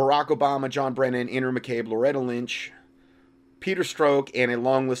Clinton, Barack Obama, John Brennan, Andrew McCabe, Loretta Lynch, Peter Strzok, and a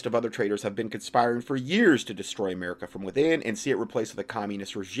long list of other traitors have been conspiring for years to destroy America from within and see it replaced with a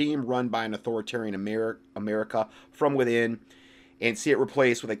communist regime run by an authoritarian America from within, and see it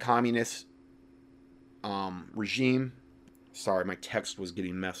replaced with a communist regime Sorry, my text was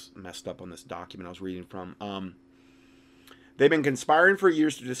getting messed up on this document I was reading from. They've been conspiring for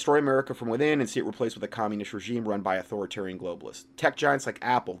years to destroy America from within and see it replaced with a communist regime run by authoritarian globalists. Tech giants like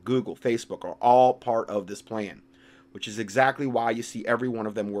Apple, Google, Facebook are all part of this plan, which is exactly why you see every one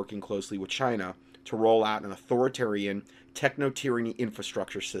of them working closely with China to roll out an authoritarian, techno-tyranny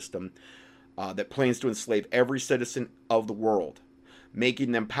infrastructure system that plans to enslave every citizen of the world,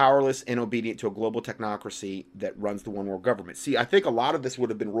 making them powerless and obedient to a global technocracy that runs the one world government. See, I think a lot of this would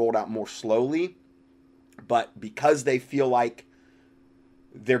have been rolled out more slowly, but because they feel like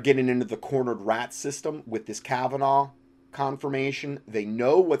they're getting into the cornered rat system with this Kavanaugh confirmation, they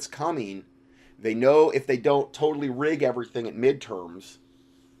know what's coming. They know if they don't totally rig everything at midterms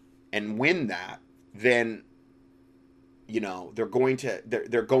and win that, then, you know, they're going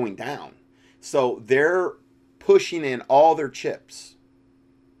down. So they're pushing in all their chips.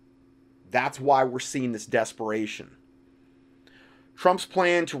 That's why we're seeing this desperation. Trump's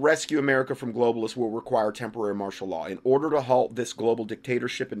plan to rescue America from globalists will require temporary martial law. In order to halt this global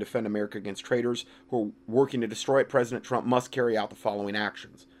dictatorship and defend America against traitors who are working to destroy it, President Trump must carry out the following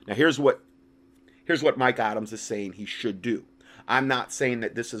actions. Now, here's what Mike Adams is saying he should do. I'm not saying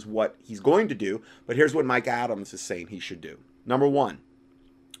that this is what he's going to do, but here's what Mike Adams is saying he should do. Number one,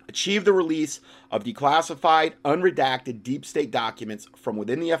 achieve the release of declassified, unredacted deep state documents from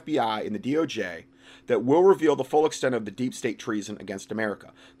within the FBI and the DOJ that will reveal the full extent of the deep state treason against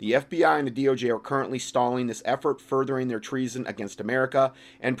America. The FBI and the DOJ are currently stalling this effort, furthering their treason against America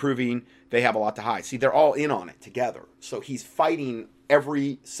and proving they have a lot to hide. See, they're all in on it together. So he's fighting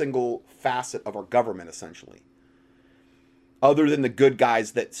every single facet of our government, essentially, other than the good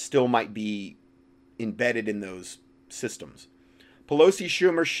guys that still might be embedded in those systems. Pelosi,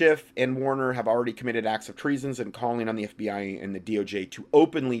 Schumer, Schiff, and Warner have already committed acts of treason and calling on the FBI and the DOJ to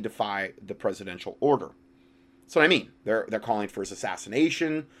openly defy the presidential order. That's what I mean. They're calling for his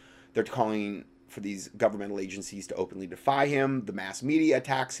assassination. They're calling for these governmental agencies to openly defy him. The mass media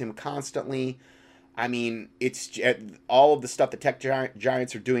attacks him constantly. I mean, it's all of the stuff the tech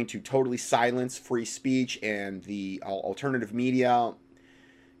giants are doing to totally silence free speech and the alternative media.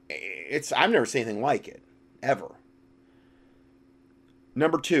 I've never seen anything like it, ever.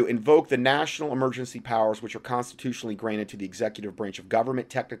 Number two, invoke the national emergency powers which are constitutionally granted to the executive branch of government.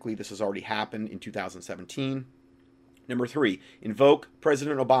 Technically, this has already happened in 2017. Number three, invoke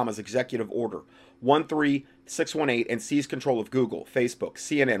President Obama's executive order 13618 and seize control of Google, Facebook,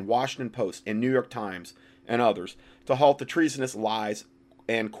 CNN, Washington Post, and New York Times, and others to halt the treasonous lies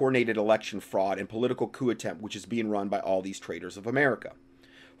and coordinated election fraud and political coup attempt which is being run by all these traitors of America.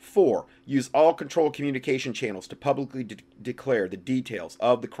 4. Use all controlled communication channels to publicly declare the details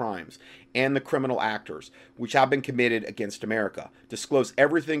of the crimes and the criminal actors which have been committed against America. Disclose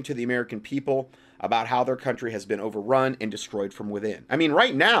everything to the American people about how their country has been overrun and destroyed from within. I mean,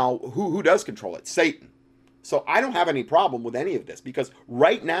 right now, who does control it? Satan. So I don't have any problem with any of this because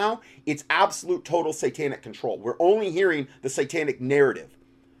right now, it's absolute total satanic control. We're only hearing the satanic narrative.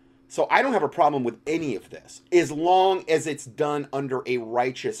 So I don't have a problem with any of this as long as it's done under a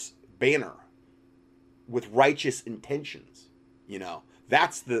righteous banner with righteous intentions. You know,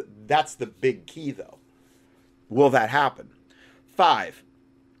 that's the big key, though. Will that happen? 5,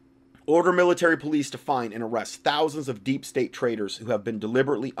 order military police to find and arrest thousands of deep state traitors who have been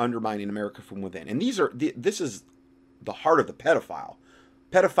deliberately undermining America from within. And this is the heart of the pedophile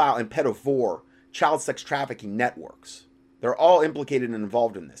and pedovore child sex trafficking networks. They're all implicated and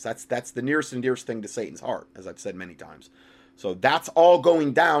involved in this. That's the nearest and dearest thing to Satan's heart, as I've said many times. So that's all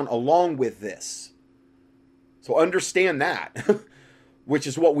going down along with this. So understand that, which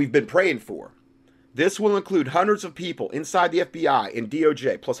is what we've been praying for. This will include hundreds of people inside the FBI and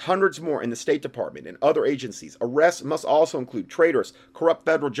DOJ, plus hundreds more in the State Department and other agencies. Arrests must also include traitors, corrupt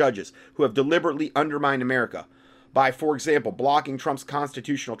federal judges who have deliberately undermined America by, for example, blocking Trump's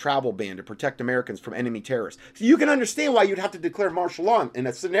constitutional travel ban to protect Americans from enemy terrorists. So you can understand why you'd have to declare martial law in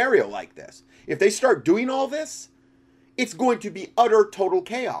a scenario like this. If they start doing all this, it's going to be utter, total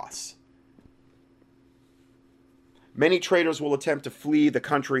chaos. Many traitors will attempt to flee the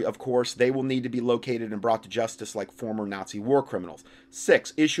country, of course. They will need to be located and brought to justice like former Nazi war criminals.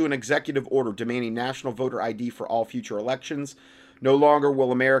 6, issue an executive order demanding national voter ID for all future elections. No longer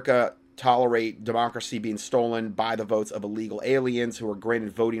will America tolerate democracy being stolen by the votes of illegal aliens who are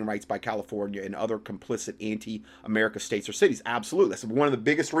granted voting rights by California and other complicit anti-America states or cities. Absolutely. That's one of the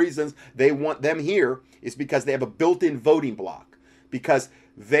biggest reasons they want them here is because they have a built-in voting block. Because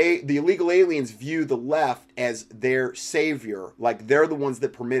the illegal aliens view the left as their savior, like they're the ones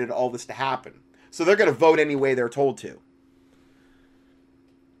that permitted all this to happen. So they're going to vote any way they're told to.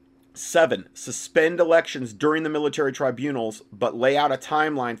 7. Suspend elections during the military tribunals, but lay out a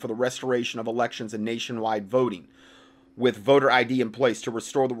timeline for the restoration of elections and nationwide voting, with voter ID in place to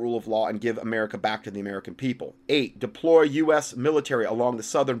restore the rule of law and give America back to the American people. 8. Deploy U.S. military along the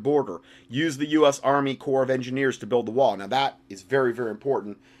southern border. Use the U.S. Army Corps of Engineers to build the wall. Now that is very, very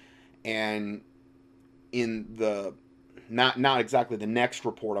important. And in the, not exactly the next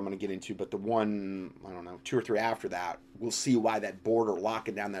report I'm going to get into, but the one, I don't know, 2 or 3 after that, we'll see why that border,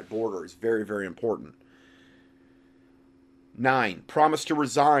 locking down that border is very, very important. 9. Promise to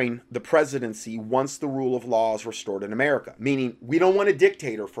resign the presidency once the rule of law is restored in America. Meaning, we don't want a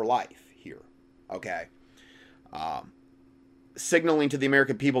dictator for life here. Okay? Signaling to the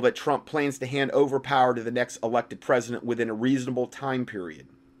American people that Trump plans to hand over power to the next elected president within a reasonable time period.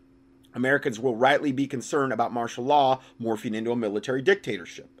 Americans will rightly be concerned about martial law morphing into a military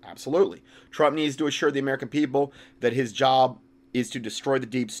dictatorship. Absolutely. Trump needs to assure the American people that his job is to destroy the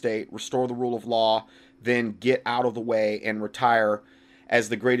deep state, restore the rule of law, then get out of the way and retire as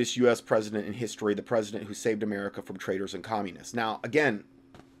the greatest U.S. president in history, the president who saved America from traitors and communists. Now, again,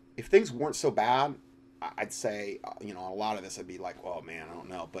 if things weren't so bad, I'd say, a lot of this I'd be like, oh man, I don't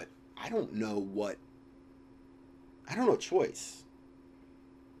know. But I don't know choice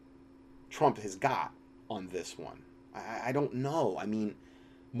Trump has got on this one. I don't know. I mean,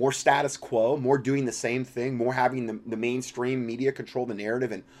 more status quo, more doing the same thing, more having the mainstream media control the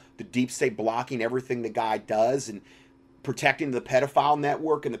narrative and the deep state blocking everything the guy does and protecting the pedophile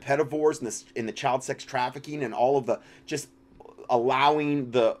network and the pedivores and the child sex trafficking and all of the, just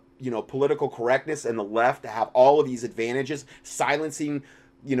allowing the, political correctness and the left to have all of these advantages, silencing,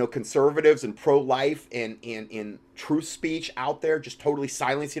 conservatives and pro-life and truth speech out there, just totally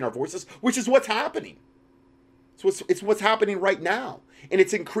silencing our voices, which is what's happening. So it's what's happening right now. And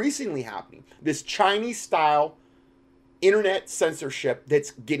it's increasingly happening. This Chinese-style internet censorship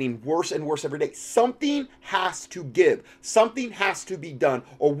that's getting worse and worse every day. Something has to give. Something has to be done,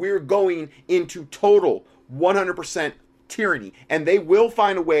 or we're going into total 100% tyranny. And they will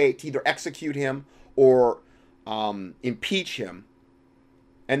find a way to either execute him or impeach him.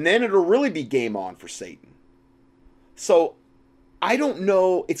 And then it'll really be game on for Satan. So I don't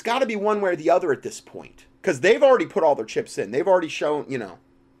know. It's got to be one way or the other at this point. Because they've already put all their chips in. They've already shown,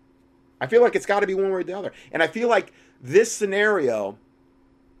 I feel like it's got to be one way or the other. And I feel like this scenario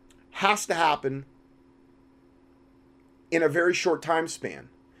has to happen in a very short time span.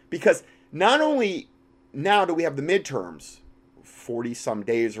 Because not only now do we have the midterms, 40-some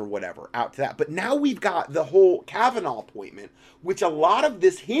days or whatever, out to that, but now we've got the whole Kavanaugh appointment, which a lot of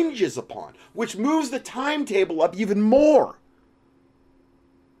this hinges upon, which moves the timetable up even more.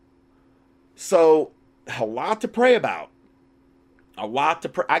 So a lot to pray about. A lot to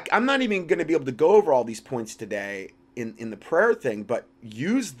pray. I'm not even going to be able to go over all these points today in the prayer thing, but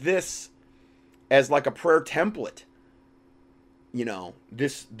use this as like a prayer template.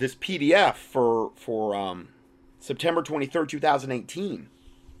 This PDF for September 23rd, 2018.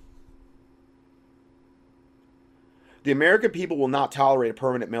 The American people will not tolerate a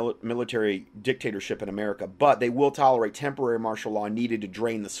permanent military dictatorship in America, but they will tolerate temporary martial law needed to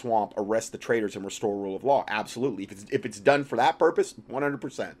drain the swamp, arrest the traitors, and restore rule of law. Absolutely. If it's done for that purpose,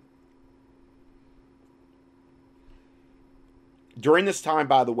 100%. During this time,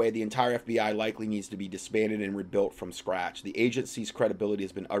 by the way, the entire FBI likely needs to be disbanded and rebuilt from scratch. The agency's credibility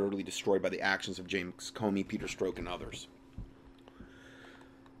has been utterly destroyed by the actions of James Comey, Peter Strzok, and others.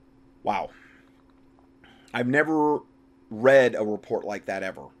 Wow. I've never read a report like that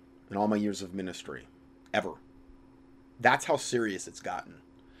ever in all my years of ministry. Ever. That's how serious it's gotten.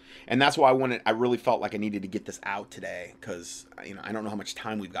 And that's why I really felt like I needed to get this out today, because I don't know how much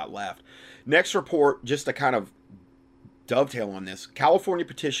time we've got left. Next report, just to kind of dovetail on this, California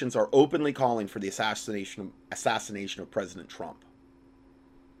petitions are openly calling for the assassination of President Trump.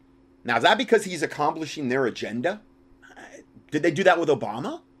 Now, is that because he's accomplishing their agenda? Did they do that with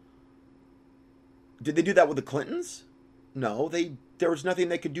Obama? Did they do that with the Clintons? No, there was nothing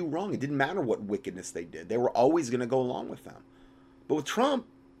they could do wrong. It didn't matter what wickedness they did. They were always going to go along with them. But with Trump,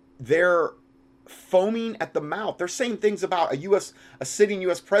 they're foaming at the mouth. They're saying things about a sitting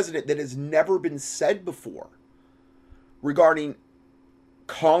U.S. president that has never been said before, regarding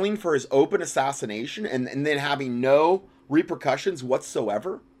calling for his open assassination and then having no repercussions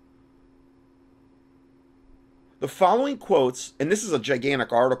whatsoever. The following quotes, and this is a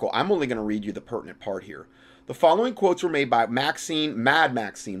gigantic article, I'm only going to read you the pertinent part here. The following quotes were made by Mad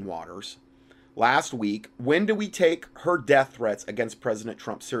Maxine Waters last week. When do we take her death threats against President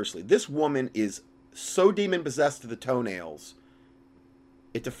Trump seriously? This woman is so demon-possessed to the toenails,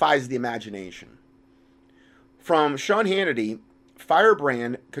 it defies the imagination. From Sean Hannity,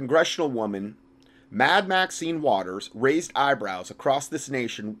 firebrand congressional woman Mad Maxine Waters raised eyebrows across this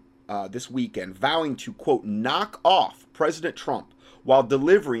nation this weekend, vowing to, quote, knock off President Trump while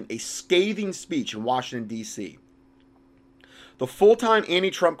delivering a scathing speech in Washington, D.C. The full-time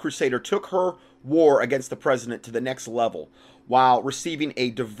anti-Trump crusader took her war against the president to the next level while receiving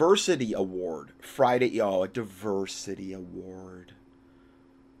a diversity award Friday. Oh, a diversity award.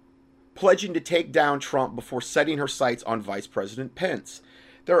 Pledging to take down Trump before setting her sights on Vice President Pence.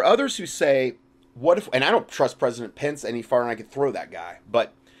 There are others who say, what if, and I don't trust President Pence any farther than I could throw that guy,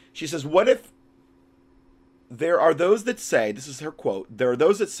 but she says, what if there are those that say, this is her quote, there are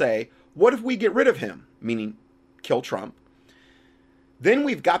those that say, what if we get rid of him, meaning kill Trump? Then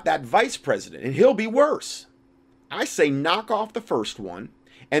we've got that vice president, and he'll be worse. I say knock off the first one,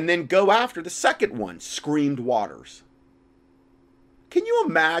 and then go after the second one, screamed Waters. Can you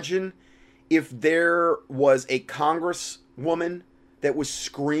imagine if there was a congresswoman that was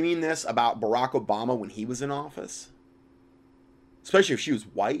screaming this about Barack Obama when he was in office? Especially if she was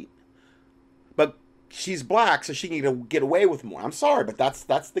white. But she's black, so she can get away with more. I'm sorry, but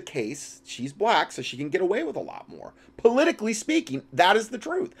that's the case. She's black, so she can get away with a lot more. Politically speaking, that is the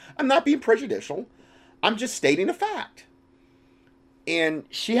truth. I'm not being prejudicial. I'm just stating a fact. And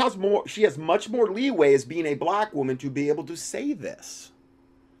she has much more leeway as being a black woman to be able to say this.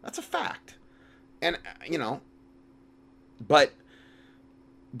 That's a fact. And, you know, but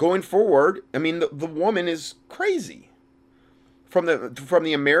going forward, I mean, the woman is crazy. From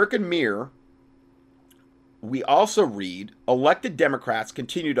the American Mirror, we also read, elected Democrats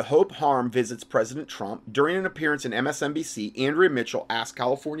continue to hope harm visits President Trump. During an appearance in MSNBC, Andrea Mitchell asked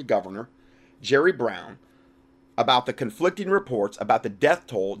California Governor Jerry Brown about the conflicting reports about the death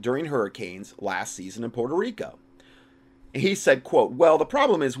toll during hurricanes last season in Puerto Rico. He said, quote, well, the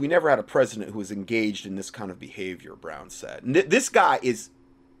problem is we never had a president who was engaged in this kind of behavior, Brown said. And this guy is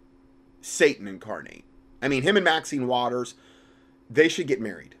Satan incarnate. I mean, him and Maxine Waters, they should get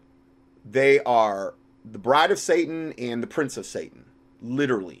married. They are the bride of Satan and the prince of Satan,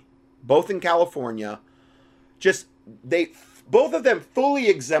 literally. Both in California. Both of them fully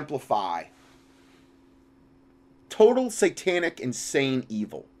exemplify total satanic, insane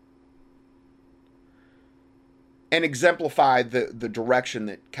evil. And exemplify the direction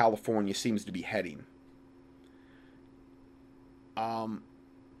that California seems to be heading.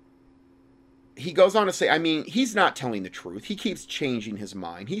 He goes on to say, I mean, he's not telling the truth. He keeps changing his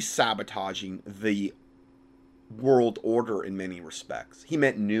mind. He's sabotaging the world order in many respects. He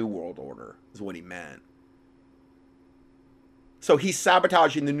meant new world order is what he meant. So he's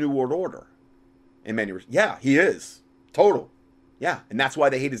sabotaging the new world order in many respects. Yeah, he is. Total. Yeah, and that's why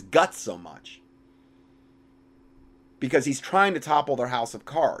they hate his guts so much. Because he's trying to topple their house of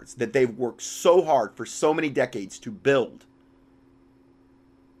cards that they've worked so hard for so many decades to build.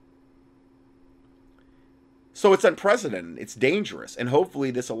 So it's unprecedented, it's dangerous, and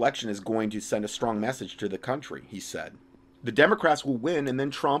hopefully this election is going to send a strong message to the country, he said. The Democrats will win, and then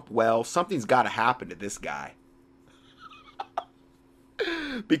Trump, well, something's got to happen to this guy.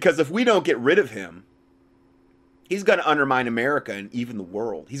 Because if we don't get rid of him, he's going to undermine America and even the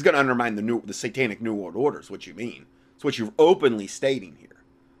world. He's going to undermine the satanic New World Order, is what you mean. It's what you're openly stating here.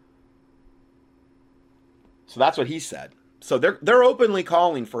 So that's what he said. So they're openly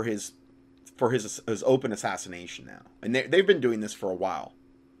calling for his open assassination now. And they've been doing this for a while.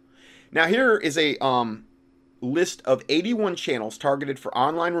 Now here is a list of 81 channels targeted for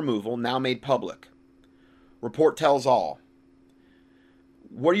online removal now made public. Report tells all.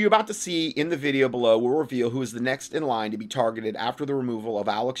 What you're about to see in the video below will reveal who is the next in line to be targeted after the removal of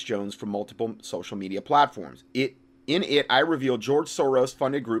Alex Jones from multiple social media platforms. In it, I reveal George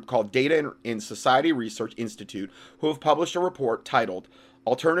Soros-funded group called Data and Society Research Institute, who have published a report titled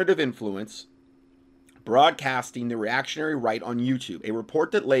Alternative Influence, Broadcasting the Reactionary Right on YouTube, a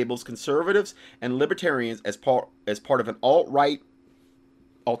report that labels conservatives and libertarians as part of an alt-right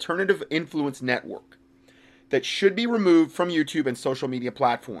alternative influence network that should be removed from YouTube and social media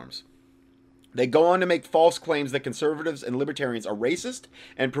platforms. They go on to make false claims that conservatives and libertarians are racist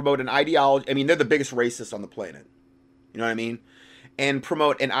and promote an ideology. I mean, they're the biggest racists on the planet. You know what I mean? And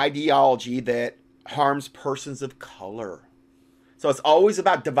promote an ideology that harms persons of color. So it's always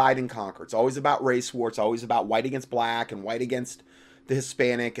about divide and conquer. It's always about race war. It's always about white against black and white against the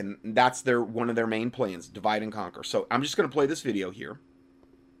Hispanic. And that's one of their main plans, divide and conquer. So I'm just going to play this video here.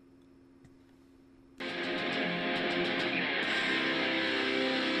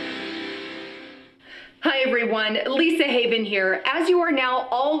 Hi everyone, Lisa Haven here. As you are now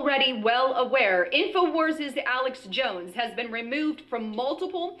already well aware, InfoWars' Alex Jones has been removed from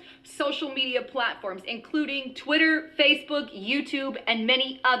multiple social media platforms, including Twitter, Facebook, YouTube, and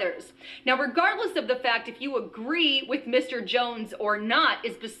many others. Now, regardless of the fact if you agree with Mr. Jones or not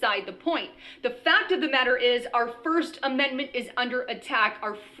is beside the point. The fact of the matter is our First Amendment is under attack.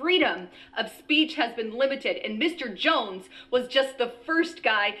 Our freedom of speech has been limited, and Mr. Jones was just the first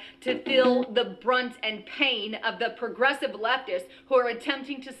guy to feel the brunt and pain of the progressive leftists who are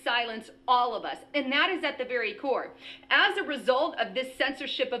attempting to silence all of us. And that is at the very core. As a result of this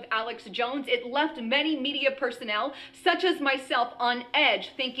censorship of Alex Jones, it left many media personnel, such as myself, on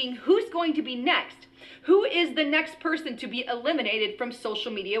edge, thinking, who's going to be next? Who is the next person to be eliminated from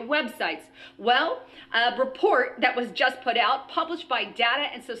social media websites? Well, a report that was just put out, published by Data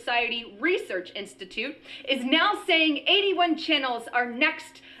and Society Research Institute, is now saying 81 channels are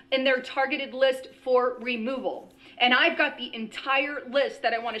next in their targeted list for removal. And I've got the entire list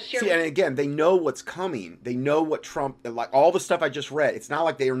that I want to share. See, and again, they know what's coming. They know what Trump, like all the stuff I just read, it's not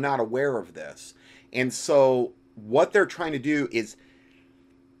like they are not aware of this. And so what they're trying to do is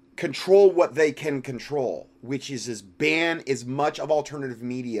control what they can control, which is ban as much of alternative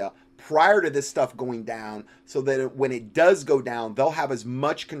media prior to this stuff going down, so that when it does go down, they'll have as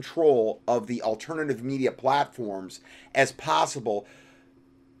much control of the alternative media platforms as possible,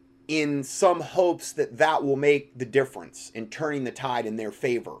 in some hopes that that will make the difference in turning the tide in their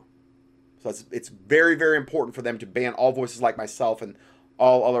favor. So it's very, very important for them to ban all voices like myself and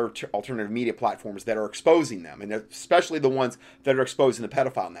all other alternative media platforms that are exposing them, and especially the ones that are exposing the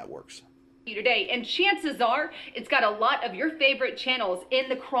pedophile networks. Today, and chances are it's got a lot of your favorite channels in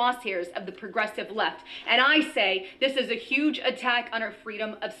the crosshairs of the progressive left. And I say this is a huge attack on our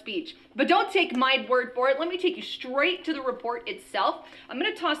freedom of speech. But don't take my word for it. Let me take you straight to the report itself. I'm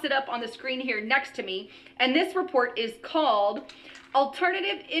going to toss it up on the screen here next to me. And this report is called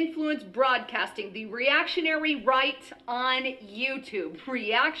Alternative Influence Broadcasting, the Reactionary Right on YouTube.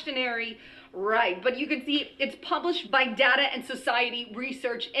 Reactionary right. But you can see it's published by Data and Society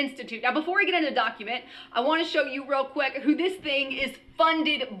Research Institute. Now, before I get into the document, I want to show you real quick who this thing is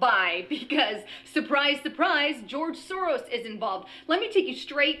funded by, because surprise, surprise, George Soros is involved. Let me take you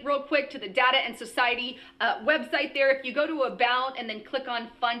straight real quick to the Data and Society website there. If you go to About and then click on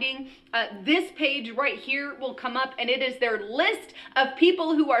Funding, this page right here will come up, and it is their list of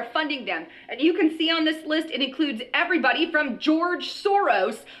people who are funding them. And you can see on this list, it includes everybody from George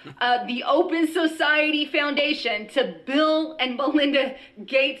Soros, the Open Society Foundation, to Bill and Melinda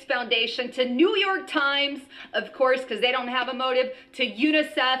Gates Foundation, to New York Times, of course, because they don't have a motive, to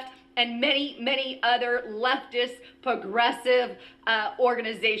UNICEF, and many, many other leftist, progressive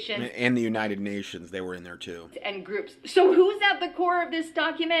organizations. And the United Nations, they were in there too. And groups. So who's at the core of this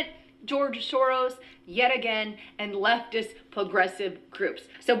document? George Soros, yet again, and leftist progressive groups.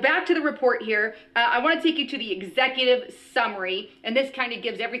 So back to the report here. I want to take you to the executive summary, and this kind of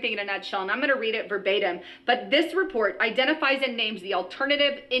gives everything in a nutshell, and I'm going to read it verbatim. But this report identifies and names the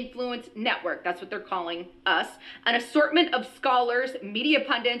Alternative Influence Network, that's what they're calling us, an assortment of scholars, media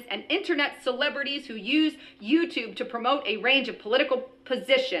pundits, and internet celebrities who use YouTube to promote a range of political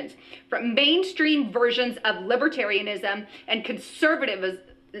positions, from mainstream versions of libertarianism and conservatism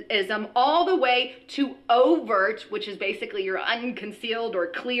all the way to overt, which is basically your unconcealed or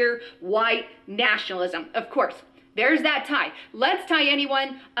clear white nationalism. Of course, there's that tie. Let's tie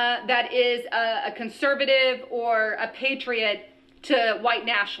anyone that is a conservative or a patriot to white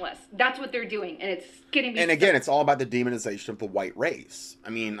nationalists. That's what they're doing, and it's getting me. And again, it's all about the demonization of the white race.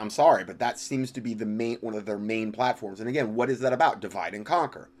 I mean, I'm sorry, but that seems to be the one of their main platforms. And again, what is that about? Divide and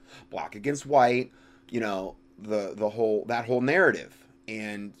conquer, black against white. You know, that whole narrative.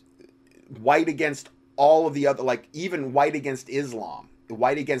 And white against all of the other, like even white against Islam,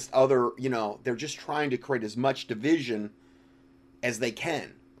 white against other, you know, they're just trying to create as much division as they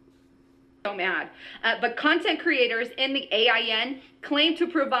can. So mad. But content creators in the AIN claim to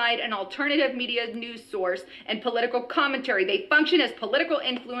provide an alternative media news source and political commentary. They function as political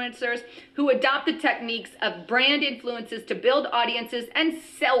influencers who adopt the techniques of brand influences to build audiences and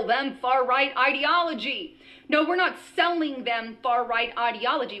sell them far-right ideology. No, we're not selling them far-right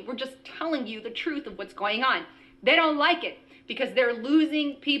ideology. We're just telling you the truth of what's going on. They don't like it because they're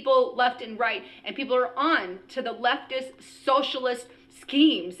losing people left and right, and people are on to the leftist socialist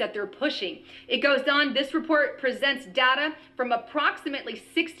schemes that they're pushing. It goes on, this report presents data from approximately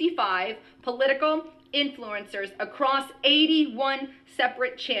 65 political influencers across 81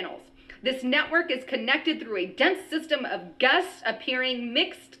 separate channels. This network is connected through a dense system of guests appearing,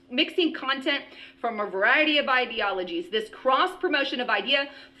 mixing content from a variety of ideologies. This cross-promotion of idea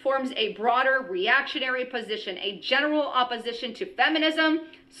forms a broader reactionary position, a general opposition to feminism,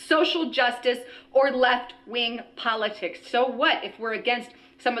 social justice, or left-wing politics. So what if we're against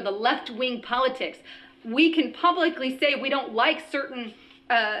some of the left-wing politics? We can publicly say we don't like certain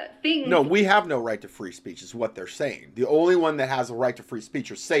things. No, we have no right to free speech is what they're saying. The only one that has a right to free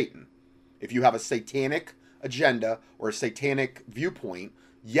speech is Satan. If you have a satanic agenda or a satanic viewpoint,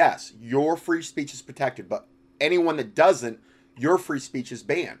 yes, your free speech is protected, but anyone that doesn't, your free speech is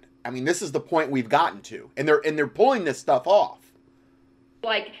banned. I mean, this is the point we've gotten to, and they're pulling this stuff off.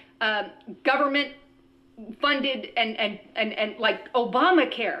 Like government funded and like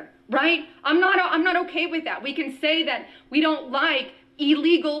Obamacare, right? I'm not okay with that. We can say that we don't like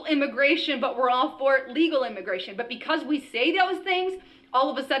illegal immigration, but we're all for legal immigration. But because we say those things, all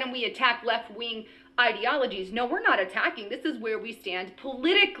of a sudden we attack left-wing ideologies. No, we're not attacking. This is where we stand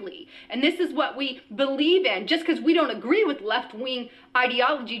politically. And this is what we believe in. Just because we don't agree with left-wing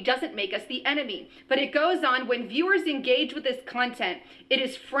ideology doesn't make us the enemy. But it goes on, when viewers engage with this content, it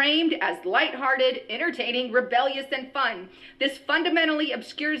is framed as lighthearted, entertaining, rebellious, and fun. This fundamentally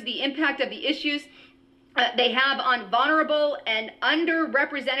obscures the impact of the issues they have on vulnerable and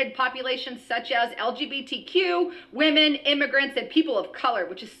underrepresented populations such as LGBTQ, women, immigrants, and people of color,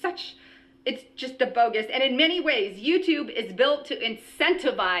 which is such, it's just a bogus. And in many ways, YouTube is built to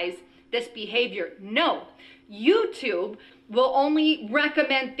incentivize this behavior. No, YouTube will only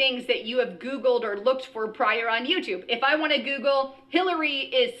recommend things that you have Googled or looked for prior on YouTube. If I want to Google Hillary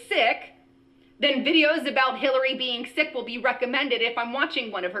is sick, then videos about Hillary being sick will be recommended if I'm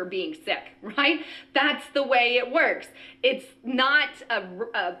watching one of her being sick, right? That's the way it works. It's not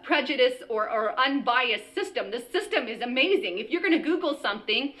a prejudice or unbiased system. The system is amazing. If you're going to Google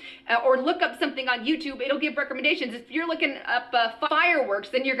something or look up something on YouTube, it'll give recommendations. If you're looking up fireworks,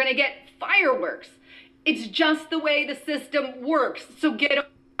 then you're going to get fireworks. It's just the way the system works. So get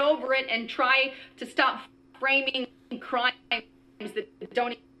over it and try to stop framing crimes that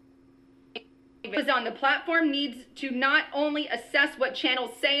don't on the platform needs to not only assess what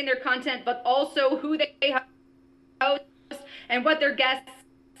channels say in their content, but also who they host and what their guests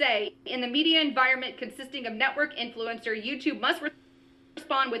say. In the media environment consisting of network influencer, YouTube must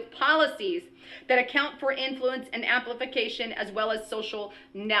respond with policies that account for influence and amplification as well as social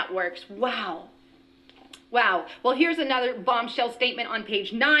networks. Wow. Wow. Well, here's another bombshell statement on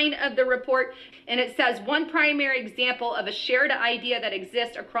page 9 of the report. And it says, one primary example of a shared idea that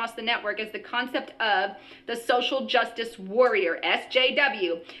exists across the network is the concept of the social justice warrior,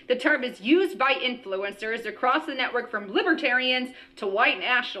 SJW. The term is used by influencers across the network from libertarians to white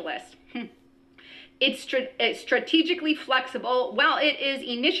nationalists. It's strategically flexible. While it is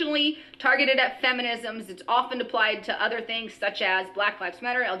initially targeted at feminisms, it's often applied to other things such as Black Lives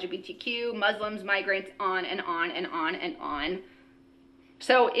Matter, LGBTQ, Muslims, migrants, on and on and on and on.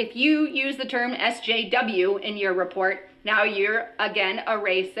 So if you use the term SJW in your report, now you're again a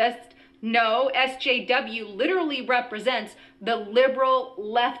racist. No, SJW literally represents the liberal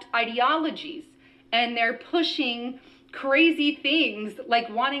left ideologies, and they're pushing crazy things like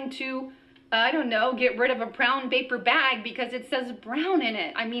wanting to, I don't know, get rid of a brown paper bag because it says brown in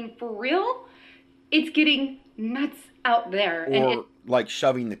it. I mean, for real? It's getting nuts out there. Or like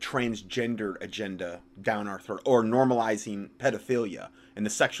shoving the transgender agenda down our throat, or normalizing pedophilia and the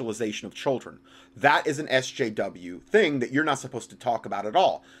sexualization of children. That is an SJW thing that you're not supposed to talk about at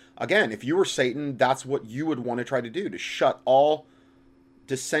all. Again, if you were Satan, that's what you would want to try to do, to shut all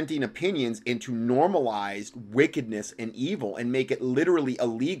dissenting opinions into normalized wickedness and evil and make it literally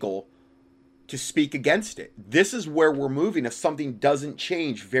illegal to speak against it. This is where we're moving if something doesn't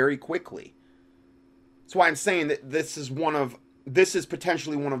change very quickly. That's why I'm saying that this is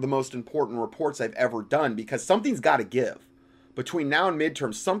potentially one of the most important reports I've ever done, because something's got to give. Between now and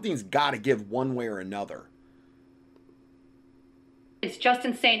midterm, something's got to give one way or another. It's just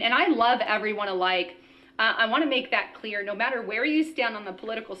insane. And I love everyone alike. I want to make that clear. No matter where you stand on the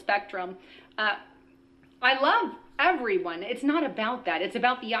political spectrum, I love everyone. It's not about that. It's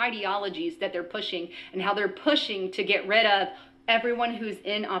about the ideologies that they're pushing and how they're pushing to get rid of everyone who's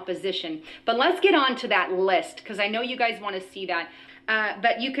in opposition. But let's get on to that list, because I know you guys want to see that.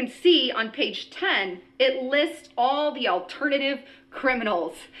 But you can see on page 10, it lists all the alternative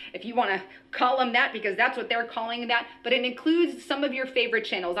criminals, if you want to call them that, because that's what they're calling that. But it includes some of your favorite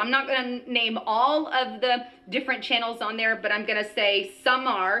channels. I'm not going to name all of the different channels on there, but I'm going to say some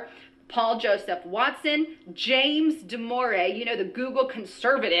are Paul Joseph Watson, James Damore, you know, the Google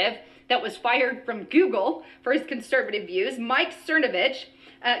conservative that was fired from Google for his conservative views, Mike Cernovich,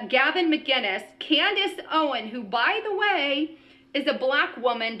 Gavin McInnes, Candace Owen, who, by the way, is a black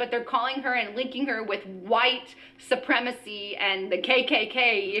woman, but they're calling her and linking her with white supremacy and the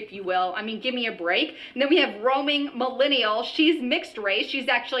KKK, if you will. I mean, give me a break. And then we have Roaming Millennial. She's mixed race. She's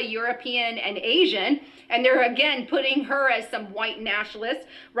actually European and Asian. And they're, again, putting her as some white nationalist,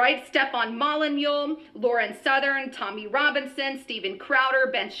 right? Stefan Molyneux, Lauren Southern, Tommy Robinson, Steven Crowder,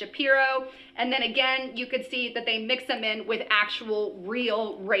 Ben Shapiro. And then again, you could see that they mix them in with actual,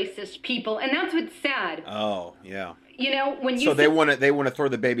 real racist people. And that's what's sad. Oh, yeah. You know, when you so they want to throw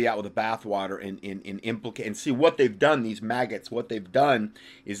the baby out with the bathwater and implicate and see what they've done. These maggots, what they've done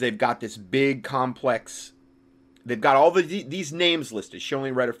is they've got this big complex. They've got all these names listed. She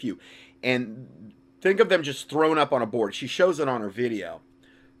only read a few, and think of them just thrown up on a board. She shows it on her video.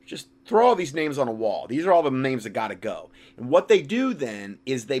 Just throw all these names on a wall. These are all the names that got to go. And what they do then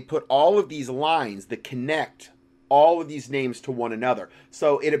is they put all of these lines that connect all of these names to one another.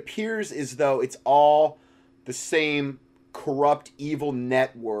 So it appears as though it's all the same corrupt, evil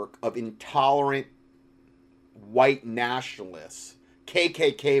network of intolerant white nationalists,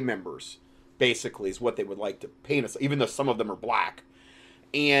 KKK members, basically, is what they would like to paint us, even though some of them are black.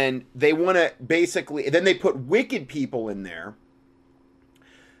 And they want to basically, then they put wicked people in there,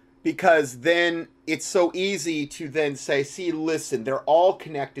 because then it's so easy to then say, see, listen, they're all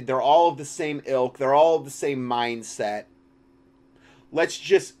connected, they're all of the same ilk, they're all of the same mindset. Let's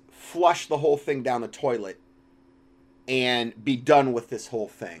just flush the whole thing down the toilet and be done with this whole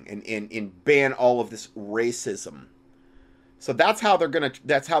thing and ban all of this racism. So that's how they're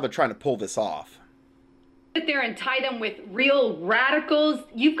trying to pull this off. Sit there and tie them with real radicals.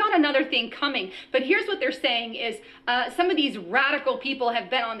 You've got another thing coming. But here's what they're saying is some of these radical people have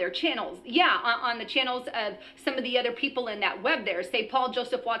been on their channels. Yeah, on the channels of some of the other people in that web there. Say Paul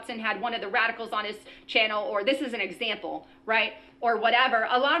Joseph Watson had one of the radicals on his channel, or this is an example, right? Or whatever.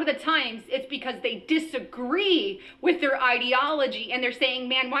 A lot of the times it's because they disagree with their ideology and they're saying,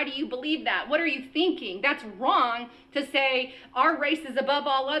 man, why do you believe that? What are you thinking? That's wrong to say our race is above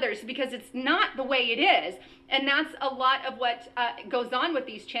all others, because it's not the way it is. And that's a lot of what goes on with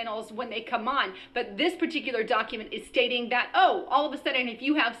these channels when they come on. But this particular document is stating that, oh, all of a sudden, if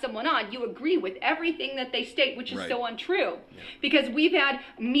you have someone on, you agree with everything that they state, which is right. So untrue. Yeah. Because we've had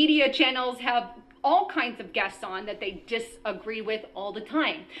media channels have all kinds of guests on that they disagree with all the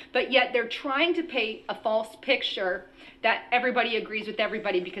time. But yet they're trying to paint a false picture that everybody agrees with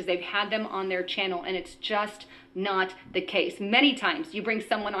everybody because they've had them on their channel, and it's just not the case. Many times you bring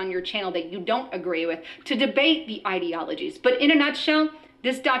someone on your channel that you don't agree with to debate the ideologies. But in a nutshell,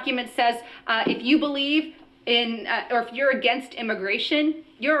 this document says if you believe in, or if you're against immigration,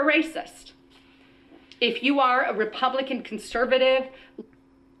 you're a racist. If you are a Republican, conservative,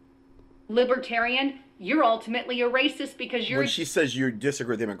 libertarian, you're ultimately a racist because you're... When she says you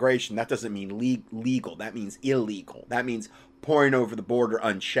disagree with immigration, that doesn't mean legal. That means illegal. That means pouring over the border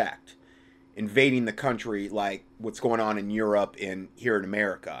unchecked, invading the country like what's going on in Europe and here in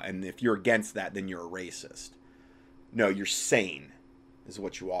America. And if you're against that, then you're a racist. No, you're sane is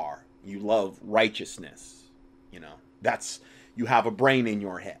what you are. You love righteousness. You know, you have a brain in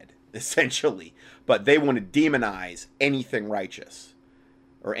your head, essentially. But they want to demonize anything righteous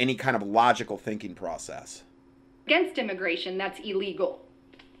or any kind of logical thinking process. Against immigration, that's illegal.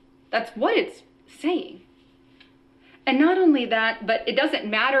 That's what it's saying. And not only that, but it doesn't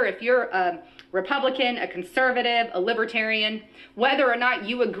matter if you're a Republican, a conservative, a libertarian, whether or not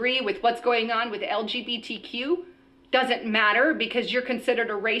you agree with what's going on with LGBTQ, doesn't matter, because you're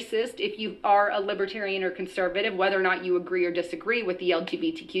considered a racist if you are a libertarian or conservative, whether or not you agree or disagree with the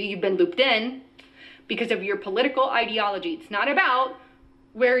LGBTQ. You've been looped in because of your political ideology. It's not about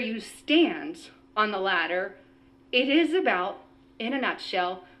where you stand on the ladder. It is about, in a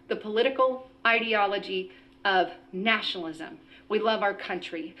nutshell, the political ideology of nationalism. We love our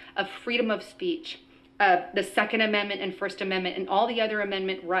country, of freedom of speech, of the Second Amendment and First Amendment and all the other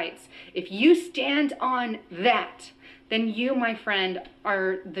amendment rights. If you stand on that, then you, my friend,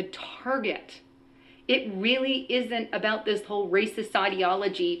 are the target. It really isn't about this whole racist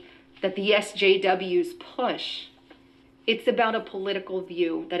ideology that the SJWs push. It's about a political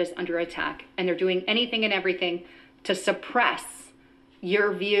view that is under attack, and they're doing anything and everything to suppress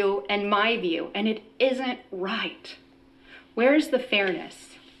your view and my view, and it isn't right. Where's the fairness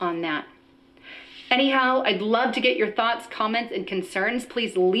on that? Anyhow, I'd love to get your thoughts, comments, and concerns.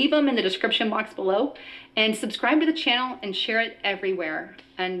 Please leave them in the description box below, and subscribe to the channel and share it everywhere.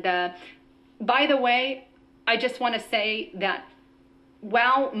 And by the way, I just want to say that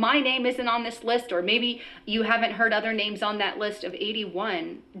while my name isn't on this list, or maybe you haven't heard other names on that list of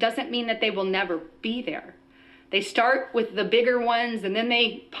 81, doesn't mean that they will never be there. They start with the bigger ones and then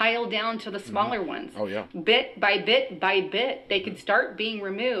they pile down to the smaller ones. Oh, yeah. Bit by bit by bit, they could start being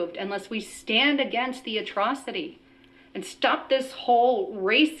removed unless we stand against the atrocity and stop this whole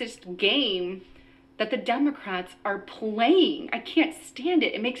racist game that the Democrats are playing. I can't stand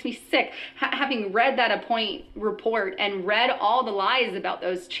it. It makes me sick. Having read that Appoint report and read all the lies about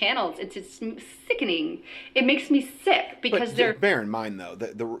those channels, it's sickening. It makes me sick because they're... Bear in mind, though,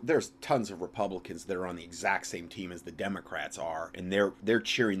 there's tons of Republicans that are on the exact same team as the Democrats are, and they're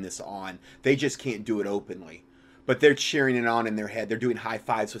cheering this on. They just can't do it openly. But they're cheering it on in their head. They're doing high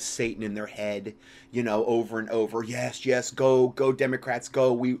fives with Satan in their head, you know, over and over. Yes, yes, go Democrats,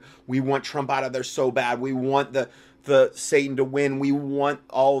 go. We want Trump out of there so bad. We want the Satan to win. We want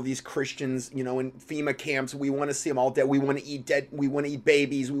all of these Christians, you know, in FEMA camps. We want to see them all dead. We want to eat dead. We want to eat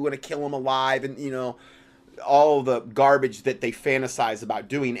babies. We want to kill them alive. And, you know, all the garbage that they fantasize about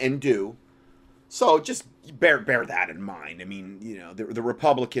doing and do. So just bear that in mind. I mean, you know, the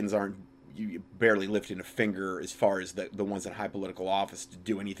Republicans aren't you barely lifting a finger as far as the ones in high political office to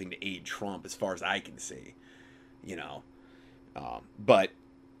do anything to aid Trump, as far as I can see, you know. But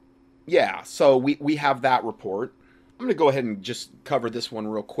yeah, so we have that report. I'm going to go ahead and just cover this one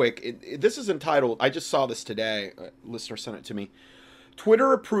real quick. This is entitled, I just saw this today, a listener sent it to me.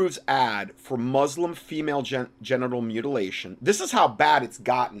 Twitter approves ad for Muslim female genital mutilation. This is how bad it's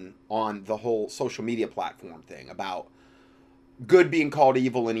gotten on the whole social media platform thing about good being called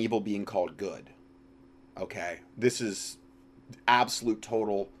evil and evil being called good. Okay? This is absolute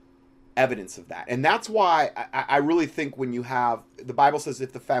total evidence of that. And that's why I really think when you have, the Bible says,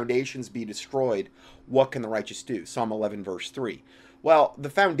 if the foundations be destroyed, what can the righteous do? Psalm 11, verse 3. Well, the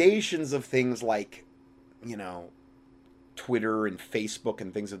foundations of things like, you know, Twitter and Facebook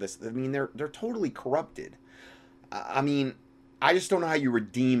and things of this, I mean, they're totally corrupted. I mean, I just don't know how you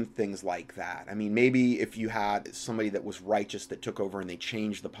redeem things like that. I mean, maybe if you had somebody that was righteous that took over and they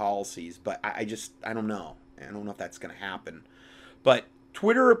changed the policies, but I don't know. I don't know if that's going to happen. But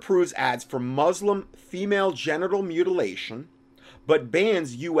Twitter approves ads for Muslim female genital mutilation, but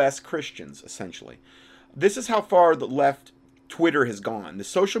bans U.S. Christians, essentially. This is how far the left Twitter has gone. The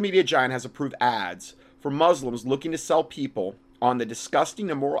social media giant has approved ads for Muslims looking to sell people on the disgusting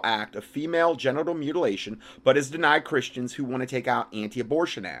immoral act of female genital mutilation, but has denied Christians who want to take out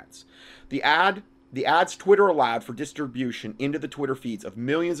anti-abortion ads. The ads Twitter allowed for distribution into the Twitter feeds of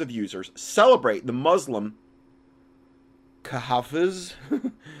millions of users celebrate the Muslim Khafz,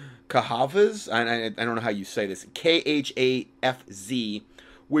 I don't know how you say this, Khafz,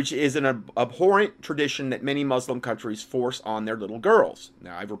 which is an abhorrent tradition that many Muslim countries force on their little girls.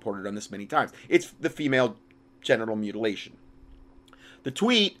 Now, I've reported on this many times. It's the female genital mutilation. The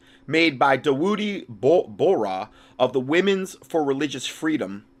tweet, made by Dawoodi Bohra of the Women's for Religious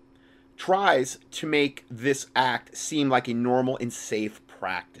Freedom, tries to make this act seem like a normal and safe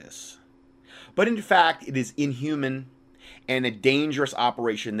practice. But in fact, it is inhuman and a dangerous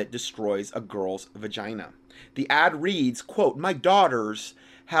operation that destroys a girl's vagina. The ad reads, quote, "My daughters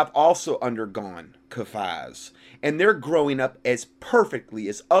have also undergone kafaz, and they're growing up as perfectly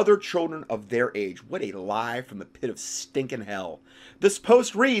as other children of their age." What a lie from the pit of stinking hell. This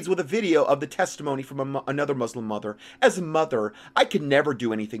post reads with a video of the testimony from another Muslim mother. "As a mother, I could never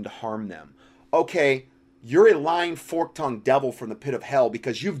do anything to harm them." Okay, you're a lying fork-tongued devil from the pit of hell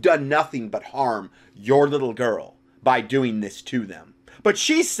because you've done nothing but harm your little girl by doing this to them. But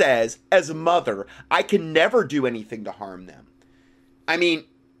she says, as a mother, I can never do anything to harm them. I mean,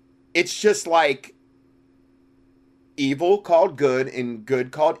 it's just like evil called good and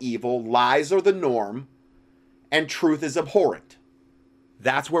good called evil. Lies are the norm and truth is abhorrent.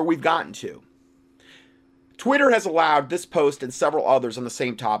 That's where we've gotten to. Twitter has allowed this post and several others on the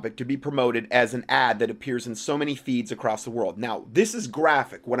same topic to be promoted as an ad that appears in so many feeds across the world. Now, this is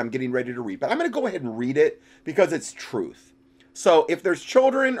graphic, what I'm getting ready to read, but I'm going to go ahead and read it because it's truth. So if there's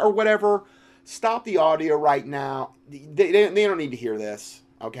children or whatever, stop the audio right now. They don't need to hear this,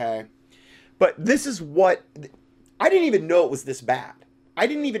 okay? But this is what... I didn't even know it was this bad. I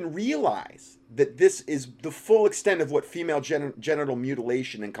didn't even realize that this is the full extent of what female genital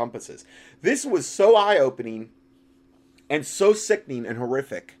mutilation encompasses. This was so eye-opening and so sickening and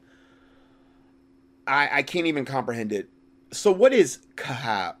horrific. I can't even comprehend it. So what is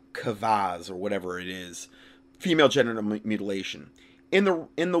kavaz or whatever it is? Female genital mutilation. In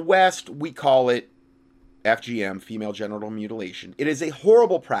the West, we call it FGM, female genital mutilation. It is a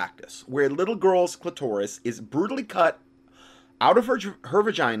horrible practice where a little girl's clitoris is brutally cut out of her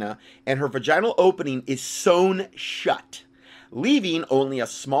vagina and her vaginal opening is sewn shut. leaving only a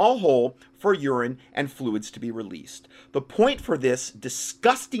small hole for urine and fluids to be released. The point for this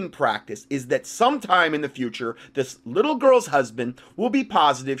disgusting practice is that sometime in the future, this little girl's husband will be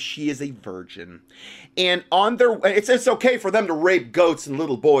positive she is a virgin. And on their way, it's okay for them to rape goats and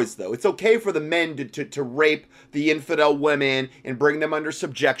little boys, though. It's okay for the men to rape the infidel women and bring them under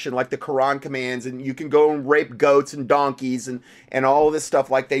subjection like the Quran commands, and you can go and rape goats and donkeys and all this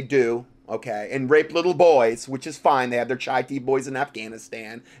stuff like they do. Okay, and rape little boys, which is fine. They have their chai tea boys in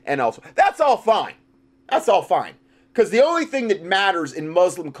Afghanistan and also. That's all fine. That's all fine. Because the only thing that matters in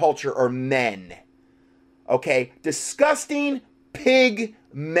Muslim culture are men. Okay? Disgusting pig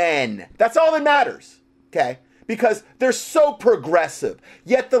men. That's all that matters. Okay? Because they're so progressive.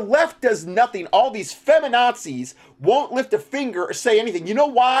 Yet the left does nothing. All these feminazis won't lift a finger or say anything. You know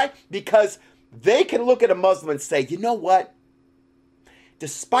why? Because they can look at a Muslim and say, you know what?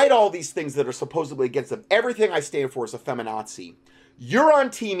 Despite all these things that are supposedly against them, everything I stand for is a feminazi. You're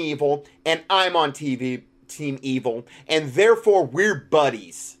on Team Evil, and I'm on Team Evil, and therefore we're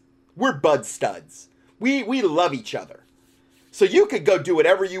buddies. We're bud studs. We love each other. So you could go do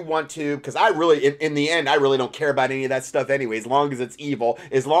whatever you want to, because I really, in the end, I really don't care about any of that stuff anyway, as long as it's evil,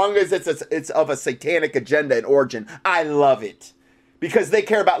 as long as it's of a satanic agenda and origin. I love it. Because they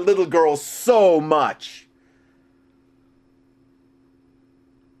care about little girls so much.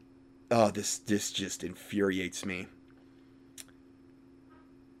 Oh, this just infuriates me.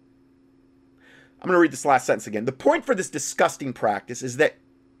 I'm going to read this last sentence again. The point for this disgusting practice is that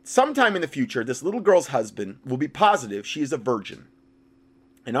sometime in the future, this little girl's husband will be positive she is a virgin.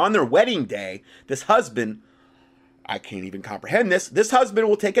 And on their wedding day, this husband, I can't even comprehend this husband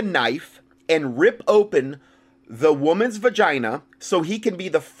will take a knife and rip open the woman's vagina so he can be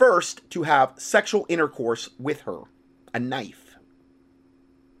the first to have sexual intercourse with her. A knife.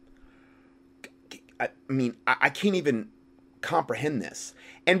 I mean, I can't even comprehend this.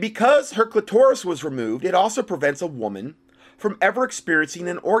 And because her clitoris was removed, it also prevents a woman from ever experiencing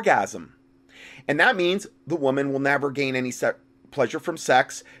an orgasm. And that means the woman will never gain any pleasure from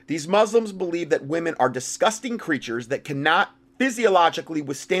sex. These Muslims believe that women are disgusting creatures that cannot physiologically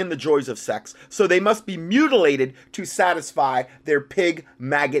withstand the joys of sex, so they must be mutilated to satisfy their pig,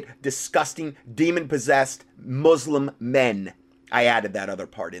 maggot, disgusting, demon-possessed Muslim men. I added that other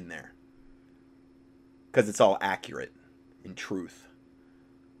part in there. Because it's all accurate in truth.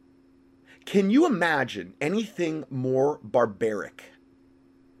 Can you imagine anything more barbaric?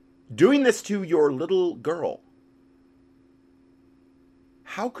 Doing this to your little girl.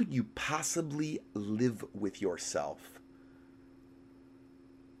 How could you possibly live with yourself?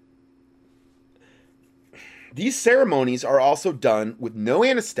 These ceremonies are also done with no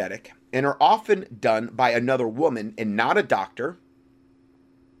anesthetic and are often done by another woman and not a doctor.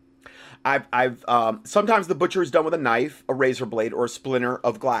 Sometimes the butcher is done with a knife, a razor blade, or a splinter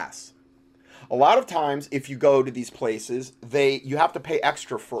of glass. A lot of times, if you go to these places, you have to pay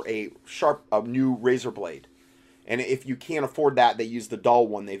extra for a new razor blade. And if you can't afford that, they use the dull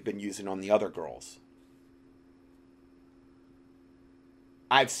one they've been using on the other girls.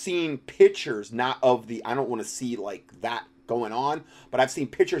 I've seen pictures, not of I don't want to see like that going on, but I've seen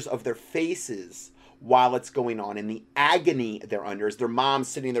pictures of their faces while it's going on, and the agony they're under as their mom's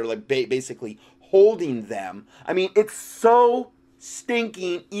sitting there like basically holding them. I mean, it's so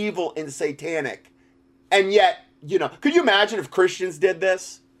stinking evil and satanic. And yet, could you imagine if Christians did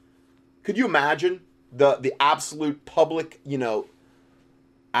this? Could you imagine the absolute public,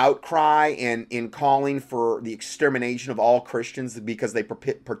 outcry and in calling for the extermination of all Christians because they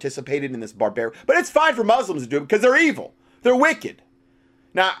participated in this barbaric? But it's fine for Muslims to do it because they're evil. They're wicked.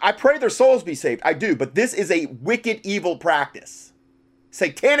 Now, I pray their souls be saved. I do. But this is a wicked, evil practice.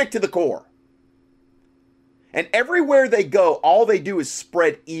 Satanic to the core. And everywhere they go, all they do is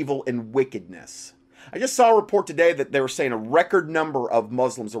spread evil and wickedness. I just saw a report today that they were saying a record number of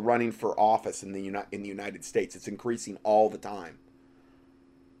Muslims are running for office in the United States. It's increasing all the time.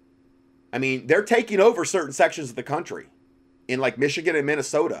 I mean, they're taking over certain sections of the country. In like Michigan and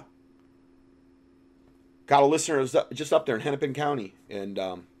Minnesota. Got a listener just up there in Hennepin County, and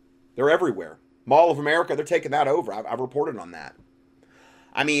they're everywhere. Mall of America, they're taking that over. I've reported on that.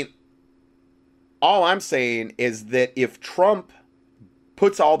 I mean, all I'm saying is that if Trump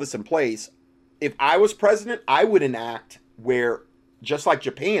puts all this in place, if I was president, I would enact where, just like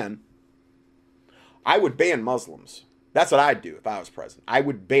Japan, I would ban Muslims. That's what I'd do if I was president. I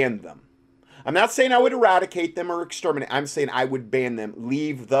would ban them. I'm not saying I would eradicate them or exterminate. I'm saying I would ban them.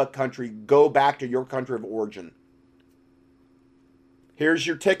 Leave the country. Go back to your country of origin. Here's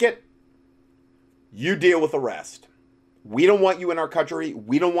your ticket. You deal with the rest. We don't want you in our country.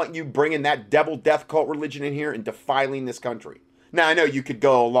 We don't want you bringing that devil death cult religion in here and defiling this country. Now, I know you could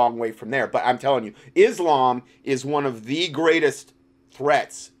go a long way from there, but I'm telling you, Islam is one of the greatest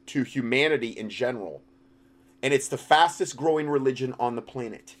threats to humanity in general. And it's the fastest growing religion on the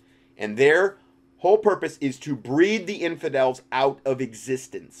planet. And their whole purpose is to breed the infidels out of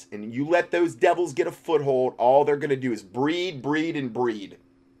existence. And you let those devils get a foothold, all they're going to do is breed, breed, and breed.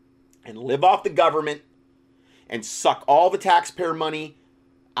 And live off the government and suck all the taxpayer money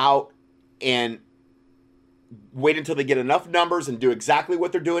out and wait until they get enough numbers and do exactly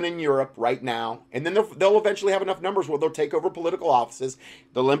what they're doing in Europe right now. And then they'll eventually have enough numbers where they'll take over political offices.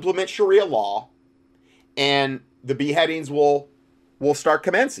 They'll implement Sharia law. And the beheadings will start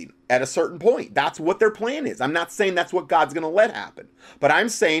commencing at a certain point. That's what their plan is. I'm not saying that's what God's going to let happen. But I'm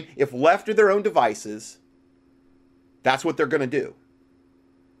saying if left to their own devices, that's what they're going to do.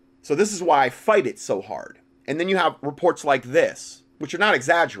 So this is why I fight it so hard. And then you have reports like this, which are not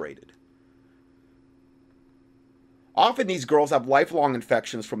exaggerated. Often these girls have lifelong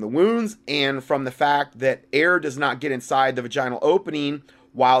infections from the wounds and from the fact that air does not get inside the vaginal opening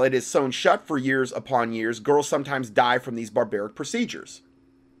while it is sewn shut for years upon years. Girls sometimes die from these barbaric procedures.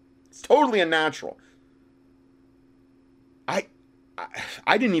 It's totally unnatural. I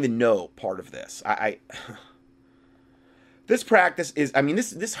didn't even know part of this. This practice is, I mean,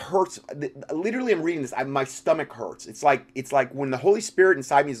 this hurts. Literally, I'm reading this. My stomach hurts. It's like when the Holy Spirit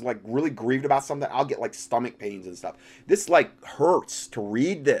inside me is like really grieved about something, I'll get like stomach pains and stuff. This like hurts to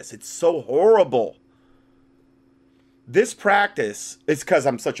read this. It's so horrible. This practice, it's because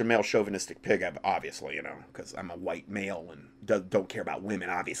I'm such a male chauvinistic pig, obviously, you know, because I'm a white male and don't care about women,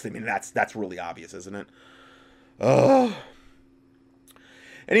 obviously. I mean, that's really obvious, isn't it? Oh.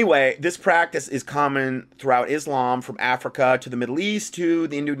 Anyway, this practice is common throughout Islam, from Africa to the Middle East to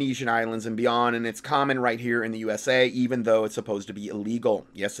the Indonesian islands and beyond, and it's common right here in the USA, even though it's supposed to be illegal.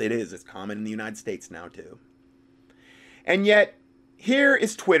 Yes, it is. It's common in the United States now, too. And yet, here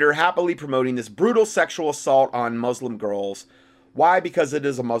is Twitter happily promoting this brutal sexual assault on Muslim girls. Why? Because it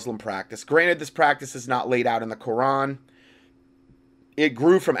is a Muslim practice. Granted, this practice is not laid out in the Quran. It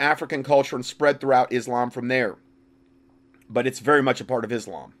grew from African culture and spread throughout Islam from there. But it's very much a part of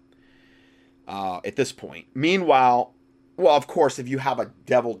Islam at this point. Meanwhile, well, of course, if you have a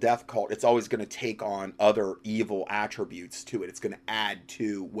devil death cult, it's always going to take on other evil attributes to it. It's going to add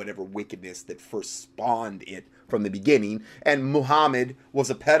to whatever wickedness that first spawned it from the beginning. And Muhammad was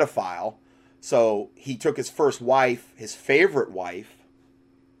a pedophile. So he took his first wife, his favorite wife,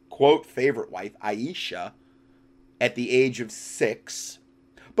 quote, favorite wife, Aisha, at the age of 6.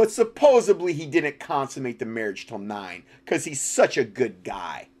 But supposedly he didn't consummate the marriage till 9 because he's such a good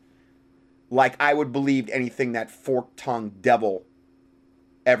guy. Like I would believe anything that fork-tongued devil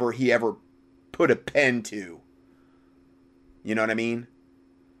ever put a pen to. You know what I mean?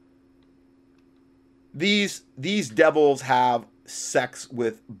 These devils have sex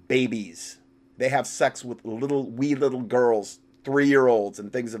with babies. They have sex with wee little girls, 3-year-olds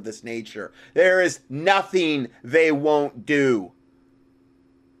and things of this nature. There is nothing they won't do.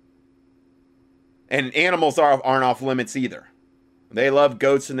 And animals aren't off limits either. They love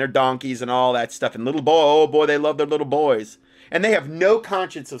goats and their donkeys and all that stuff. And oh boy, they love their little boys. And they have no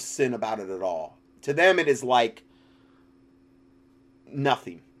conscience of sin about it at all. To them, it is like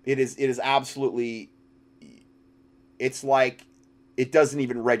nothing. It is absolutely, it's like it doesn't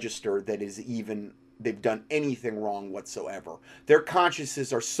even register that they've done anything wrong whatsoever. Their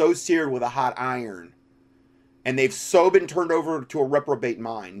consciences are so seared with a hot iron. And they've so been turned over to a reprobate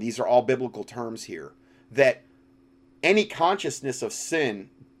mind. These are all biblical terms here. That any consciousness of sin,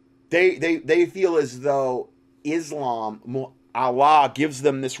 they feel as though Islam, Allah gives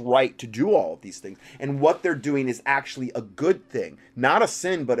them this right to do all of these things. And what they're doing is actually a good thing. Not a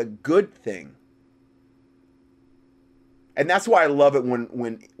sin, but a good thing. And that's why I love it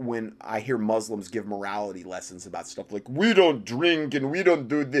when I hear Muslims give morality lessons about stuff like we don't drink and we don't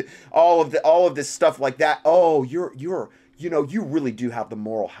do all of this stuff like that. Oh, you really do have the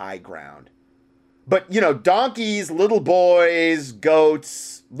moral high ground. But donkeys, little boys,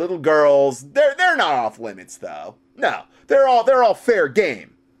 goats, little girls, they're not off limits though. No, they're all fair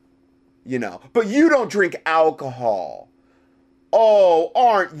game. But you don't drink alcohol. Oh,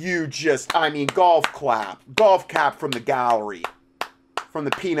 aren't you just, golf clap from the gallery, from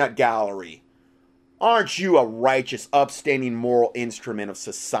the peanut gallery. Aren't you a righteous, upstanding moral instrument of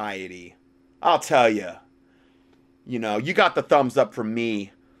society? I'll tell you, you got the thumbs up from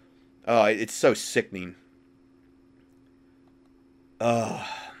me. It's so sickening.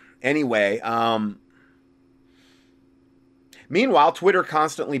 Anyway, Meanwhile, Twitter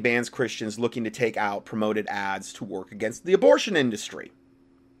constantly bans Christians looking to take out promoted ads to work against the abortion industry.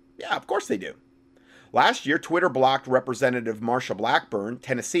 Yeah, of course they do. Last year, Twitter blocked Representative Marsha Blackburn,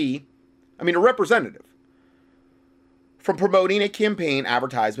 Tennessee, a representative, from promoting a campaign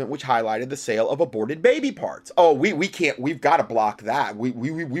advertisement which highlighted the sale of aborted baby parts. Oh, we can't, we've got to block that. We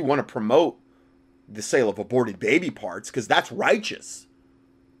want to promote the sale of aborted baby parts because that's righteous.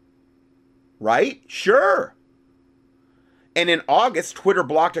 Right? Sure. And in August, Twitter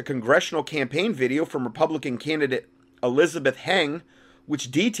blocked a congressional campaign video from Republican candidate Elizabeth Heng,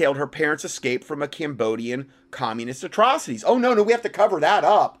 which detailed her parents' escape from a Cambodian communist atrocities. Oh, no, we have to cover that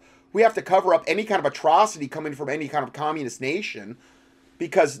up. We have to cover up any kind of atrocity coming from any kind of communist nation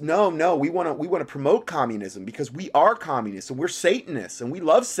because no, we want to promote communism because we are communists and we're Satanists and we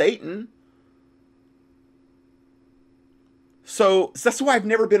love Satan. So that's why I've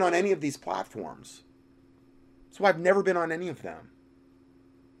never been on any of these platforms. That's why I've never been on any of them.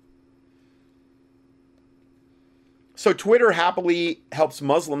 So Twitter happily helps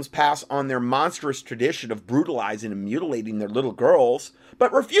Muslims pass on their monstrous tradition of brutalizing and mutilating their little girls,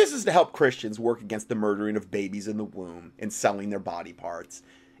 but refuses to help Christians work against the murdering of babies in the womb and selling their body parts.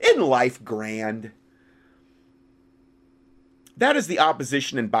 Isn't life grand? That is the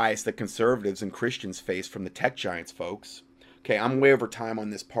opposition and bias that conservatives and Christians face from the tech giants, folks. Okay, I'm way over time on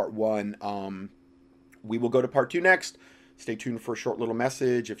this part one. We will go to part two next. Stay tuned for a short little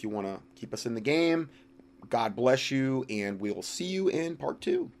message if you want to keep us in the game. God bless you, and we will see you in part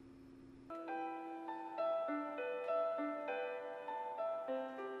two.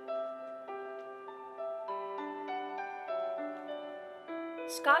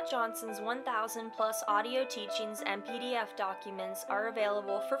 Scott Johnson's 1,000 plus audio teachings and PDF documents are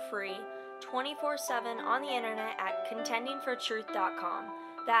available for free 24/7 on the internet at contendingfortruth.com.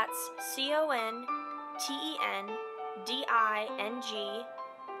 That's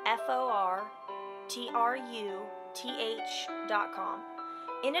CONTENDINGFORTRUTH.com.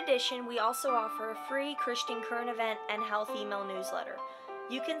 In addition, we also offer a free Christian current event and health email newsletter.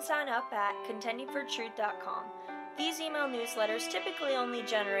 You can sign up at contendingfortruth.com. These email newsletters typically only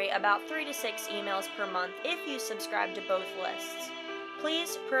generate about 3 to 6 emails per month if you subscribe to both lists.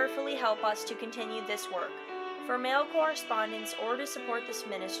 Please prayerfully help us to continue this work. For mail correspondence or to support this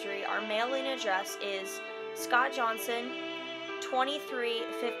ministry, our mailing address is Scott Johnson,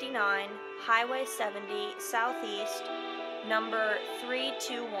 2359 Highway 70 Southeast, number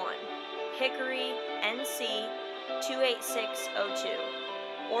 321, Hickory, NC 28602.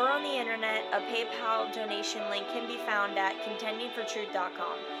 Or on the internet, a PayPal donation link can be found at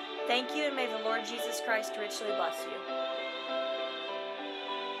contendingfortruth.com. Thank you, and may the Lord Jesus Christ richly bless you.